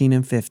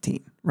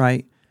 13-15,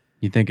 right?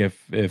 You think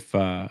if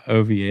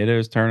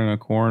Oviedo's turning a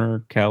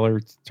corner,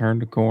 Keller's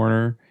turned a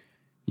corner,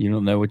 you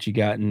don't know what you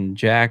got in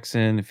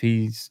Jackson, if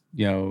he's,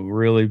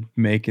 really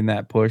making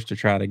that push to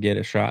try to get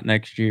a shot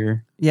next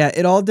year. Yeah,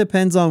 it all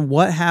depends on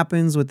what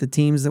happens with the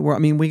teams that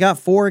we got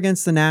 4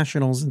 against the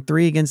Nationals and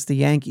 3 against the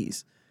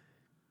Yankees.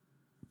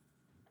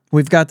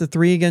 We've got the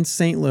 3 against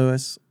St.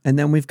 Louis, and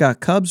then we've got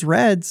Cubs,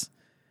 Reds.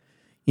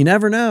 You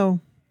never know.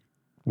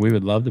 We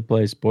would love to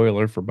play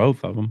spoiler for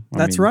both of them.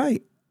 That's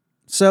right.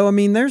 So,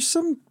 there's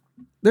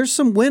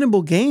some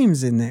winnable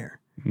games in there.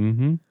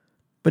 Mm-hmm.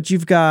 But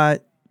you've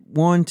got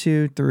 1,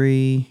 2,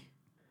 3.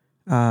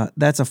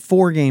 That's a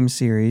 4-game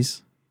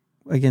series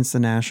against the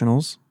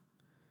Nationals.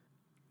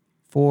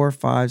 4,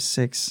 5,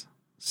 6,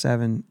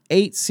 7,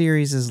 8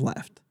 series is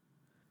left.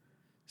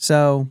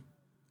 So,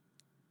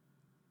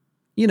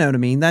 you know what I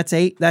mean? That's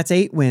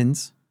 8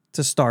 wins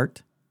to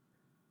start.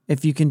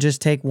 If you can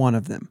just take one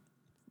of them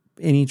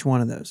in each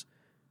one of those.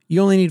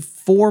 You only need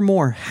 4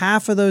 more.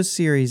 Half of those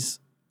series,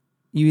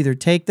 you either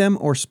take them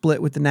or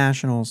split with the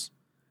Nationals,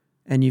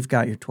 and you've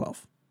got your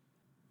 12.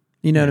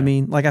 You know what I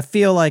mean? Like, I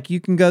feel like you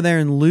can go there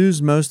and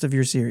lose most of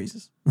your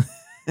series.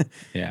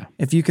 Yeah.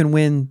 If you can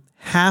win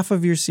half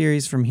of your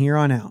series from here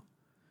on out,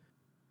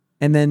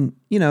 And then,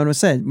 and I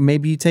said,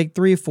 maybe you take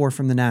 3 or 4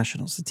 from the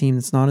Nationals, the team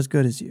that's not as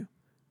good as you.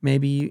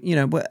 Maybe,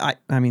 but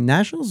I mean,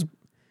 Nationals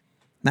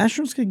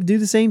could do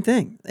the same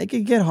thing. They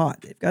could get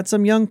hot. They've got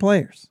some young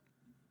players.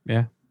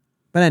 Yeah.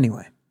 But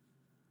anyway,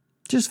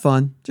 just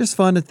fun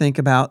to think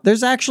about.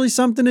 There's actually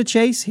something to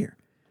chase here.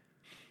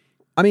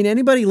 I mean,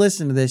 anybody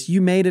listen to this,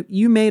 you made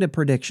a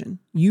prediction.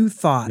 You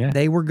thought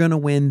they were going to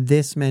win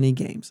this many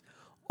games.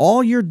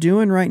 All you're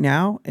doing right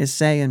now is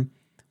saying,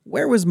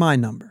 where was my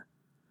number?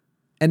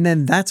 And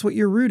then that's what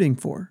you're rooting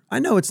for. I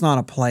know it's not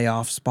a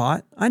playoff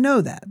spot. I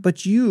know that.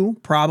 But you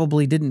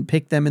probably didn't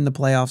pick them in the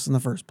playoffs in the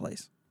first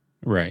place.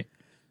 Right.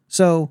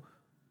 So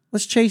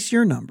let's chase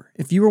your number.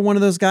 If you were one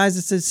of those guys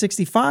that said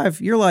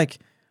 65, you're like,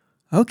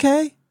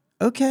 okay.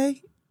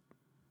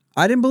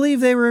 I didn't believe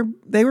they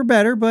were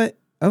better, but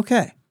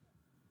okay.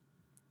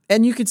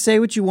 And you could say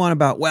what you want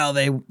about, well,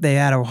 they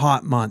had a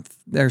hot month.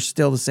 They're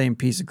still the same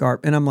piece of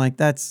garbage. And I'm like,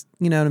 that's,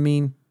 you know what I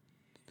mean?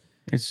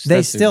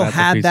 They still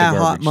had that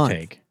hot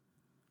month.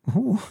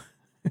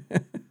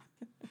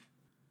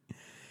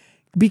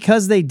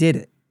 Because they did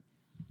it.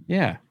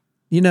 Yeah.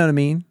 You know what I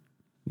mean?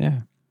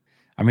 Yeah.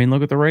 I mean, look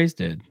what the Rays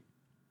did.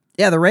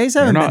 Yeah, the Rays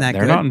haven't been that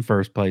good. They're not in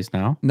first place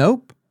now.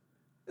 Nope.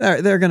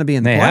 They're going to be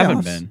in the playoffs. They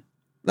haven't been.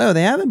 No,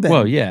 they haven't been.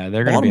 Well, yeah,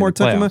 they're going to be in the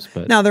playoffs.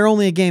 But now they're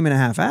only a game and a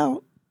half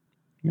out.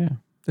 Yeah.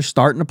 They're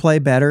starting to play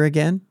better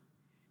again.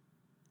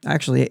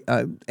 Actually,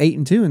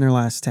 8-2 in their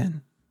last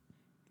 10.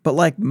 But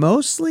like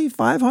mostly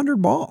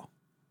 500 ball.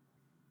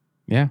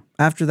 Yeah.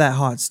 After that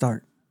hot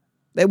start.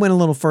 They went a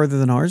little further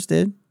than ours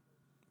did.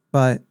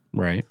 But.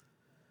 Right.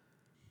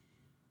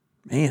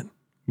 Man.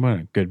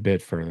 Went a good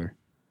bit further.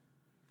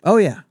 Oh,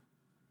 yeah.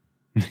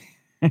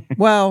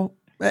 Well,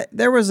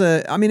 there was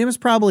it was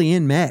probably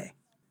in May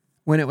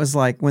when it was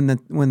like when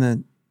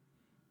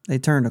they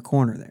turned a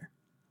corner there.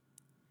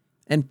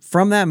 And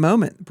from that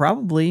moment,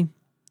 probably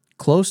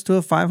close to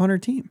a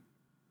 500 team.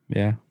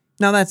 Yeah.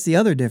 Now that's the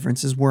other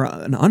difference is we're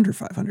an under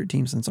 500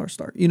 team since our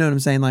start. You know what I'm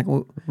saying? Like,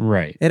 well,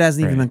 right. It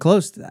hasn't even been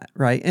close to that,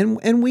 right?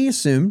 And we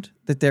assumed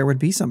that there would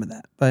be some of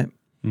that, but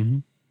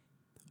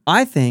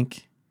I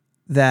think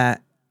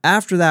that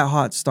after that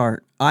hot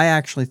start, I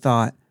actually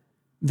thought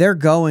they're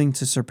going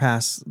to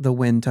surpass the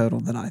win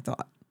total that I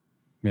thought.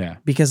 Yeah.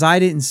 Because I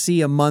didn't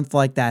see a month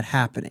like that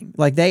happening.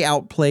 Like they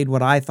outplayed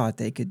what I thought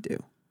they could do.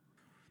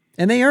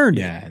 And they earned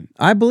it.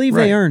 I believe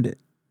they earned it.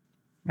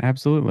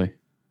 Absolutely.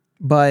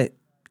 But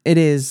it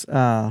is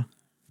it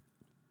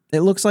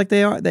looks like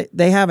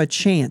they have a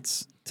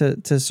chance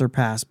to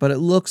surpass, but it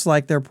looks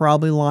like they're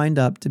probably lined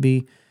up to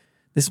be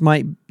this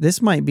might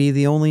be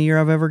the only year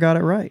I've ever got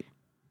it right.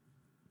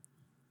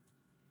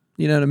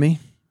 You know what I mean?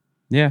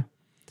 Yeah.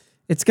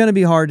 It's going to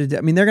be hard to do.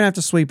 I mean, they're going to have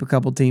to sweep a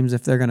couple teams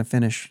if they're going to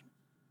finish.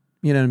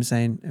 You know what I'm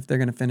saying? If they're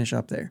going to finish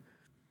up there.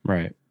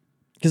 Right.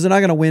 Because they're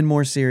not going to win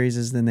more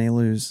series than they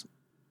lose,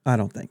 I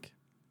don't think.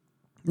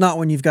 Not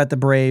when you've got the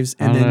Braves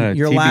and then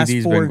your last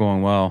four. Been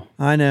going well.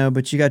 I know,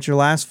 but you got your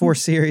last 4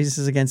 series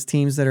against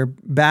teams that are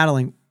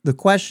battling. The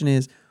question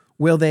is,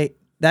 will they?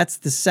 That's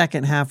the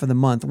second half of the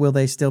month. Will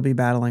they still be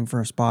battling for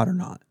a spot or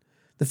not?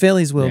 The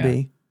Phillies will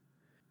be.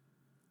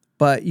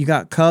 But you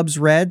got Cubs,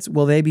 Reds.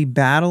 Will they be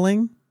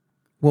battling?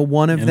 Will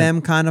one of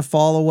them kind of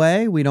fall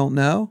away? We don't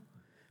know.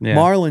 Yeah.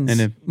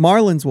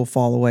 Marlins will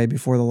fall away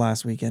before the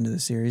last weekend of the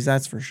series.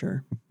 That's for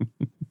sure.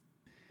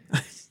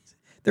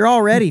 They're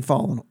already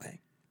falling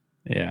away.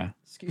 Yeah.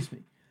 Excuse me.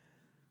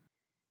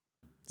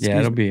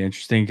 It'll be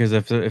interesting because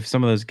if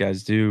some of those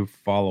guys do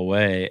fall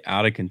away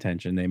out of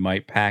contention, they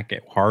might pack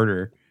it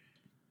harder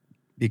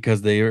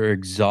because they are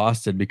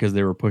exhausted because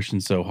they were pushing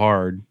so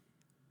hard.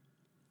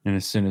 And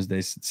as soon as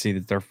they see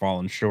that they're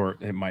falling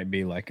short, it might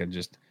be like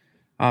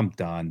I'm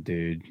done,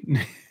 dude.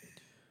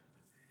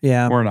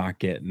 Yeah. We're not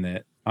getting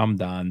it. I'm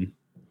done.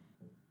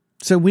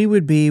 So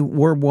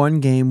we're one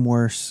game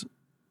worse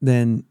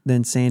than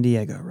San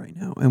Diego right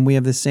now. And we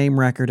have the same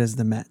record as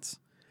the Mets.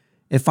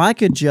 If I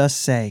could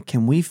just say,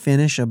 can we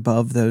finish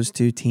above those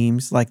 2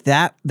 teams? Like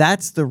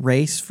that's the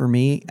race for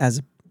me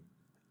as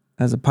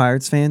a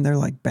Pirates fan. They're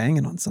like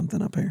banging on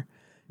something up here.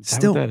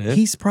 Still,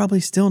 he's probably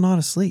still not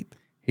asleep.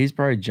 He's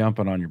probably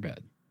jumping on your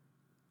bed.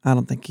 I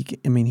don't think he can.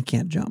 I mean, he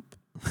can't jump.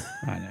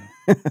 I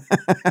know.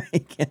 He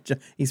can't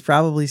jump. He's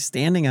probably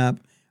standing up,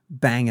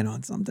 banging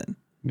on something.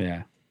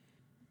 Yeah.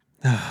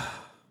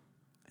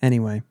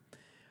 Anyway.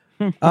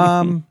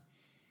 So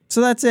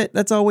that's it.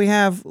 That's all we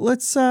have.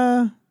 Let's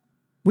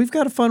we've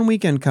got a fun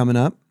weekend coming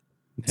up.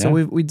 Yeah. So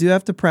we do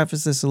have to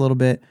preface this a little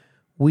bit.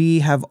 We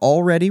have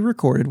already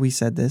recorded, we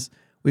said this.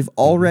 We've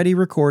already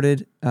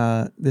recorded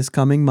this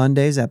coming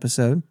Monday's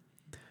episode.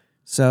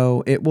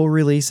 So it will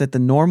release at the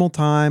normal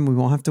time. We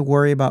won't have to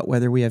worry about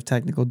whether we have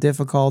technical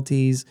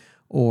difficulties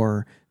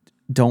or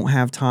don't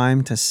have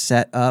time to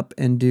set up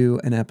and do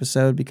an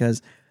episode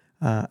because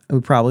we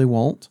probably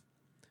won't.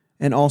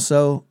 And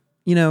also,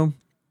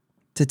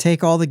 to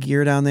take all the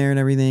gear down there and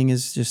everything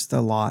is just a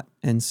lot.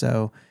 And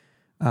so,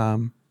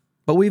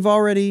 but we've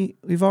already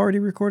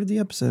recorded the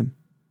episode.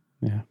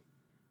 Yeah.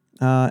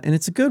 And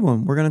it's a good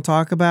one. We're going to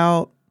talk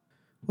about,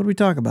 what do we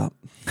talk about?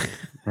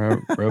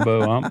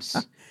 Robo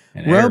umps.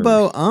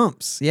 Robo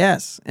umps,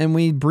 yes. And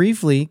we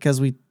briefly,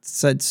 because we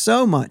said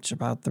so much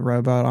about the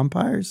robo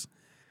umpires,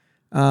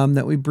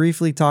 that we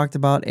briefly talked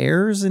about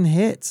errors and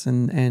hits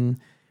and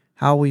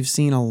how we've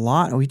seen a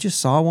lot. We just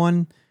saw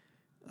one.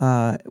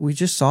 We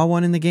just saw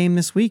one in the game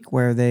this week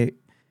where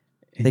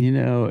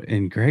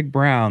and Greg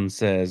Brown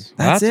says,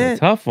 that's a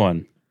tough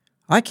one.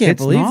 I can't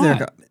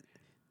believe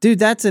dude,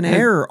 that's an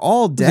error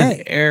all day.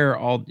 An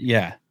error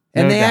yeah.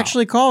 And they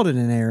actually called it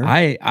an error.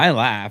 I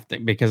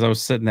laughed because I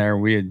was sitting there.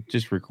 We had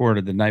just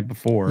recorded the night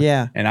before.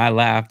 Yeah. And I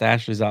laughed.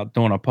 Ashley's out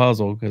doing a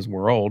puzzle because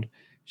we're old.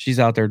 She's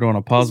out there doing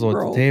a puzzle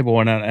at the table.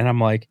 And I'm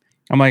like,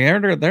 they're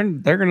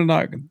gonna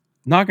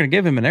not gonna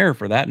give him an error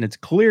for that. And it's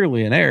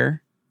clearly an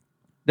error.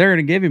 They're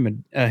gonna give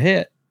him a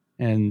hit.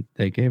 And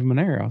they gave him an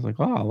error. I was like,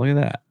 wow, look at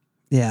that.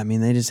 Yeah, I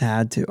mean, they just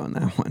had to on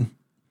that one.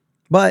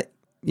 But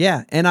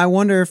yeah, and I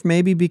wonder if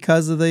maybe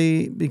because of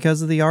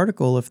the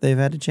article, if they've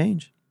had to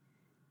change.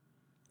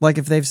 Like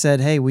if they've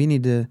said, "Hey, we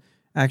need to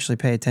actually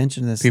pay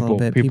attention to this a little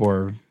bit."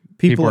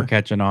 People are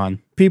catching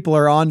on. People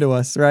are onto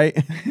us, right?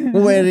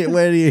 Where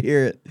do you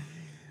hear it?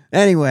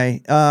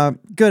 Anyway,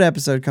 good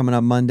episode coming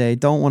up Monday.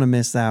 Don't want to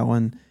miss that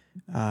one.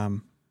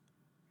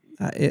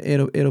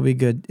 It'll be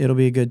good. It'll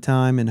be a good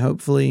time, and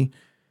hopefully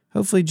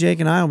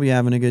Jake and I will be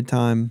having a good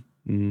time.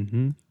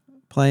 Mm-hmm.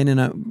 Playing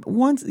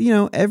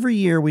every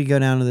year we go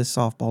down to this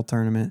softball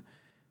tournament,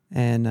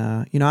 and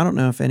I don't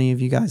know if any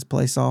of you guys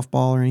play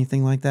softball or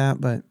anything like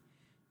that, but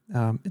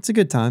it's a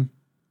good time.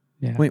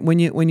 Yeah. When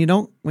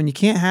you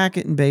can't hack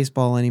it in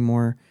baseball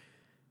anymore,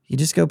 you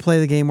just go play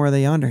the game where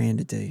they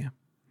underhand it to you.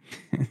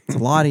 It's a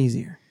lot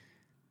easier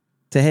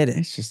to hit it.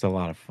 It's just a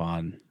lot of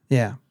fun.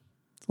 Yeah,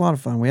 it's a lot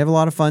of fun. We have a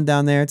lot of fun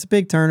down there. It's a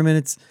big tournament.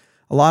 It's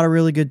a lot of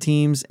really good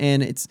teams,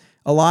 and it's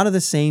a lot of the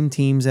same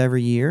teams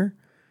every year.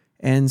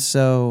 And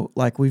so,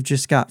 like, we've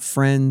just got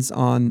friends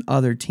on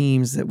other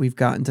teams that we've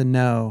gotten to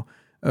know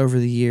over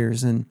the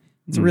years, and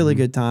it's a really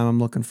good time. I'm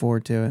looking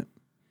forward to it.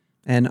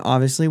 And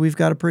obviously, we've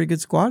got a pretty good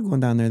squad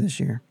going down there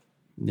this year.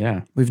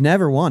 Yeah. We've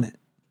never won it.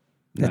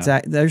 No.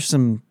 There's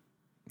some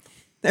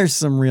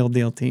real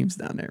deal teams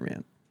down there,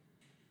 man.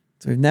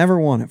 So we've never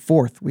won it.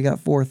 We got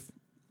fourth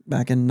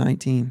back in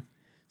 19.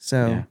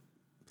 So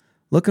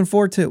looking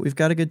forward to it. We've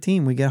got a good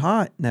team. We get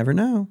hot. Never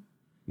know.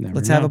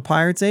 Let's have a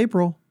Pirates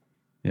April.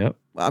 Yep.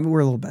 I mean, we're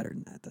a little better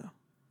than that, though.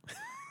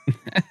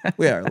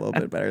 We are a little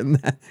bit better than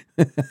that.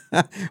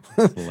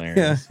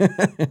 Hilarious.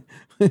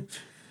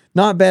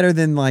 Not better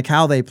than like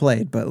how they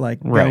played, but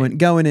like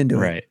going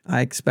into it,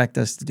 I expect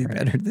us to do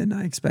better than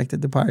I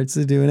expected the Pirates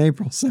to do in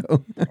April. So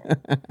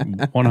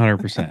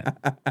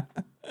 100%.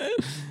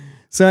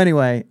 So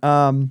anyway,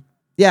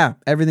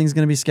 everything's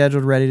going to be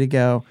scheduled, ready to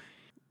go.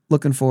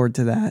 Looking forward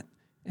to that.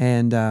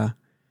 And this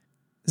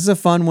is a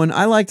fun one.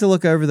 I like to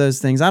look over those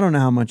things. I don't know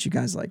how much you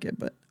guys like it,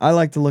 but I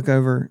like to look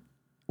over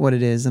what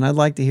it is. And I'd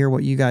like to hear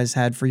what you guys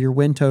had for your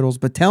win totals.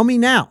 But tell me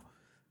now.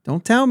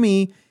 Don't tell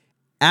me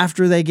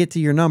after they get to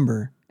your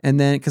number. And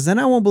then, because then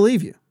I won't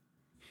believe you.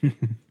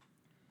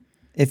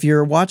 If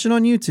you're watching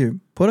on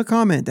YouTube, put a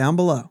comment down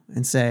below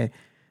and say,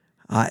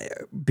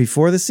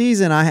 before the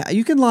season,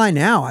 you can lie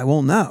now. I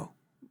won't know.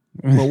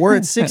 But we're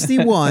at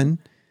 61.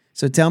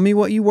 So tell me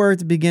what you were at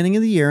the beginning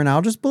of the year, and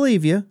I'll just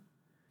believe you.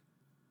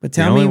 But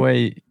tell me.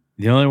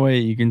 The only way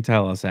you can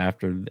tell us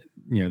after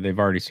they've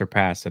already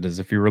surpassed it is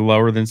if you were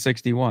lower than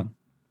 61.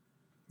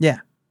 Yeah.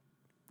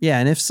 Yeah,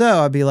 and if so,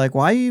 I'd be like,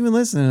 why are you even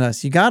listening to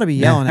us? You got to be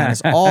yelling at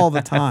us all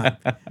the time.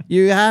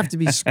 You have to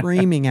be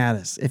screaming at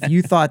us if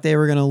you thought they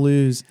were going to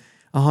lose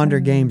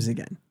 100 games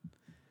again.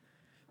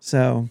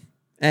 So,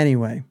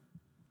 anyway.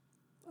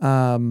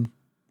 Let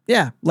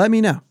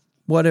me know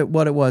what it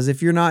was.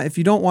 If you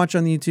don't watch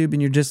on the YouTube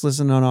and you're just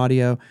listening on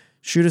audio,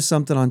 shoot us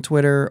something on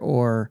Twitter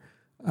or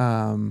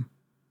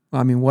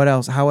what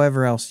else?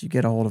 However else you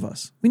get a hold of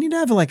us. We need to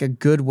have like a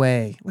good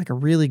way, like a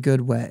really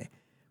good way.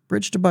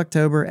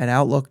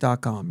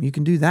 bridgetobucktober@outlook.com. You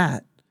can do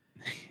that.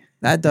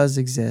 That does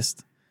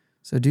exist.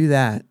 So do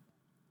that.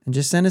 And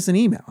just send us an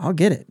email. I'll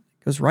get it.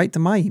 It goes right to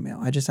my email.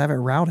 I just have it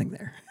routing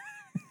there.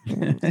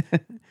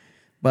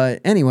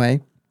 But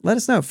anyway, let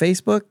us know.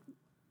 Facebook,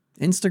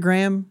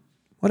 Instagram,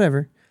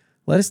 whatever.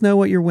 Let us know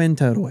what your win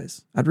total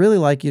is. I'd really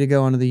like you to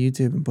go onto the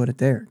YouTube and put it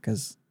there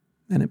because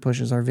then it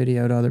pushes our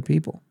video to other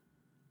people.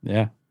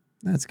 Yeah.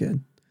 That's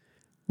good.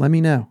 Let me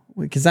know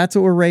because that's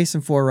what we're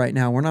racing for right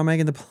now. We're not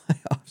making the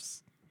playoffs.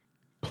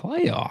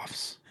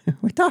 Playoffs?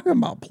 We're talking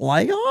about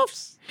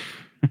playoffs?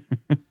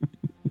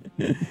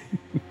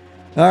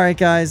 All right,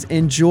 guys.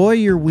 Enjoy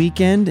your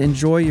weekend.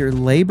 Enjoy your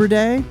Labor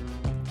Day.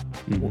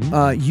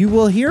 Mm-hmm. You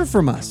will hear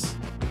from us,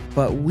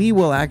 but we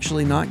will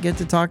actually not get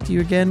to talk to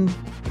you again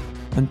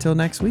until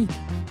next week.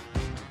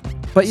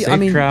 But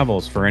Safe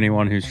travels for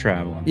anyone who's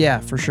traveling. Yeah,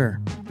 for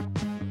sure.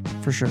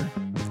 For sure.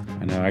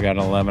 I know I got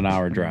an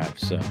 11-hour drive,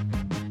 so.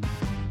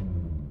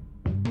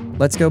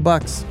 Let's go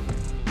Bucks.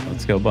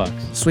 Let's go Bucks.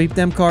 Sweep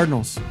them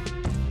Cardinals.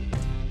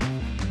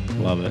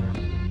 Love it.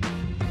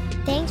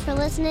 Thanks for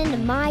listening to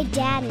my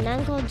dad and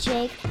Uncle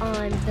Jake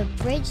on the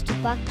Bridge to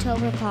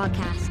Bucktober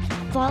podcast.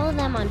 Follow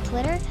them on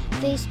Twitter,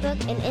 Facebook,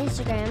 and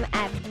Instagram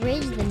at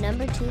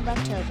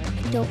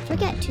bridge2Bucktober. Don't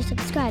forget to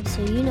subscribe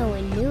so you know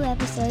when new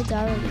episodes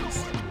are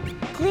released.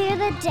 Clear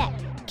the deck,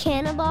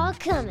 cannonball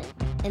coming,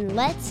 and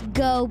let's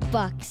go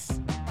Bucks!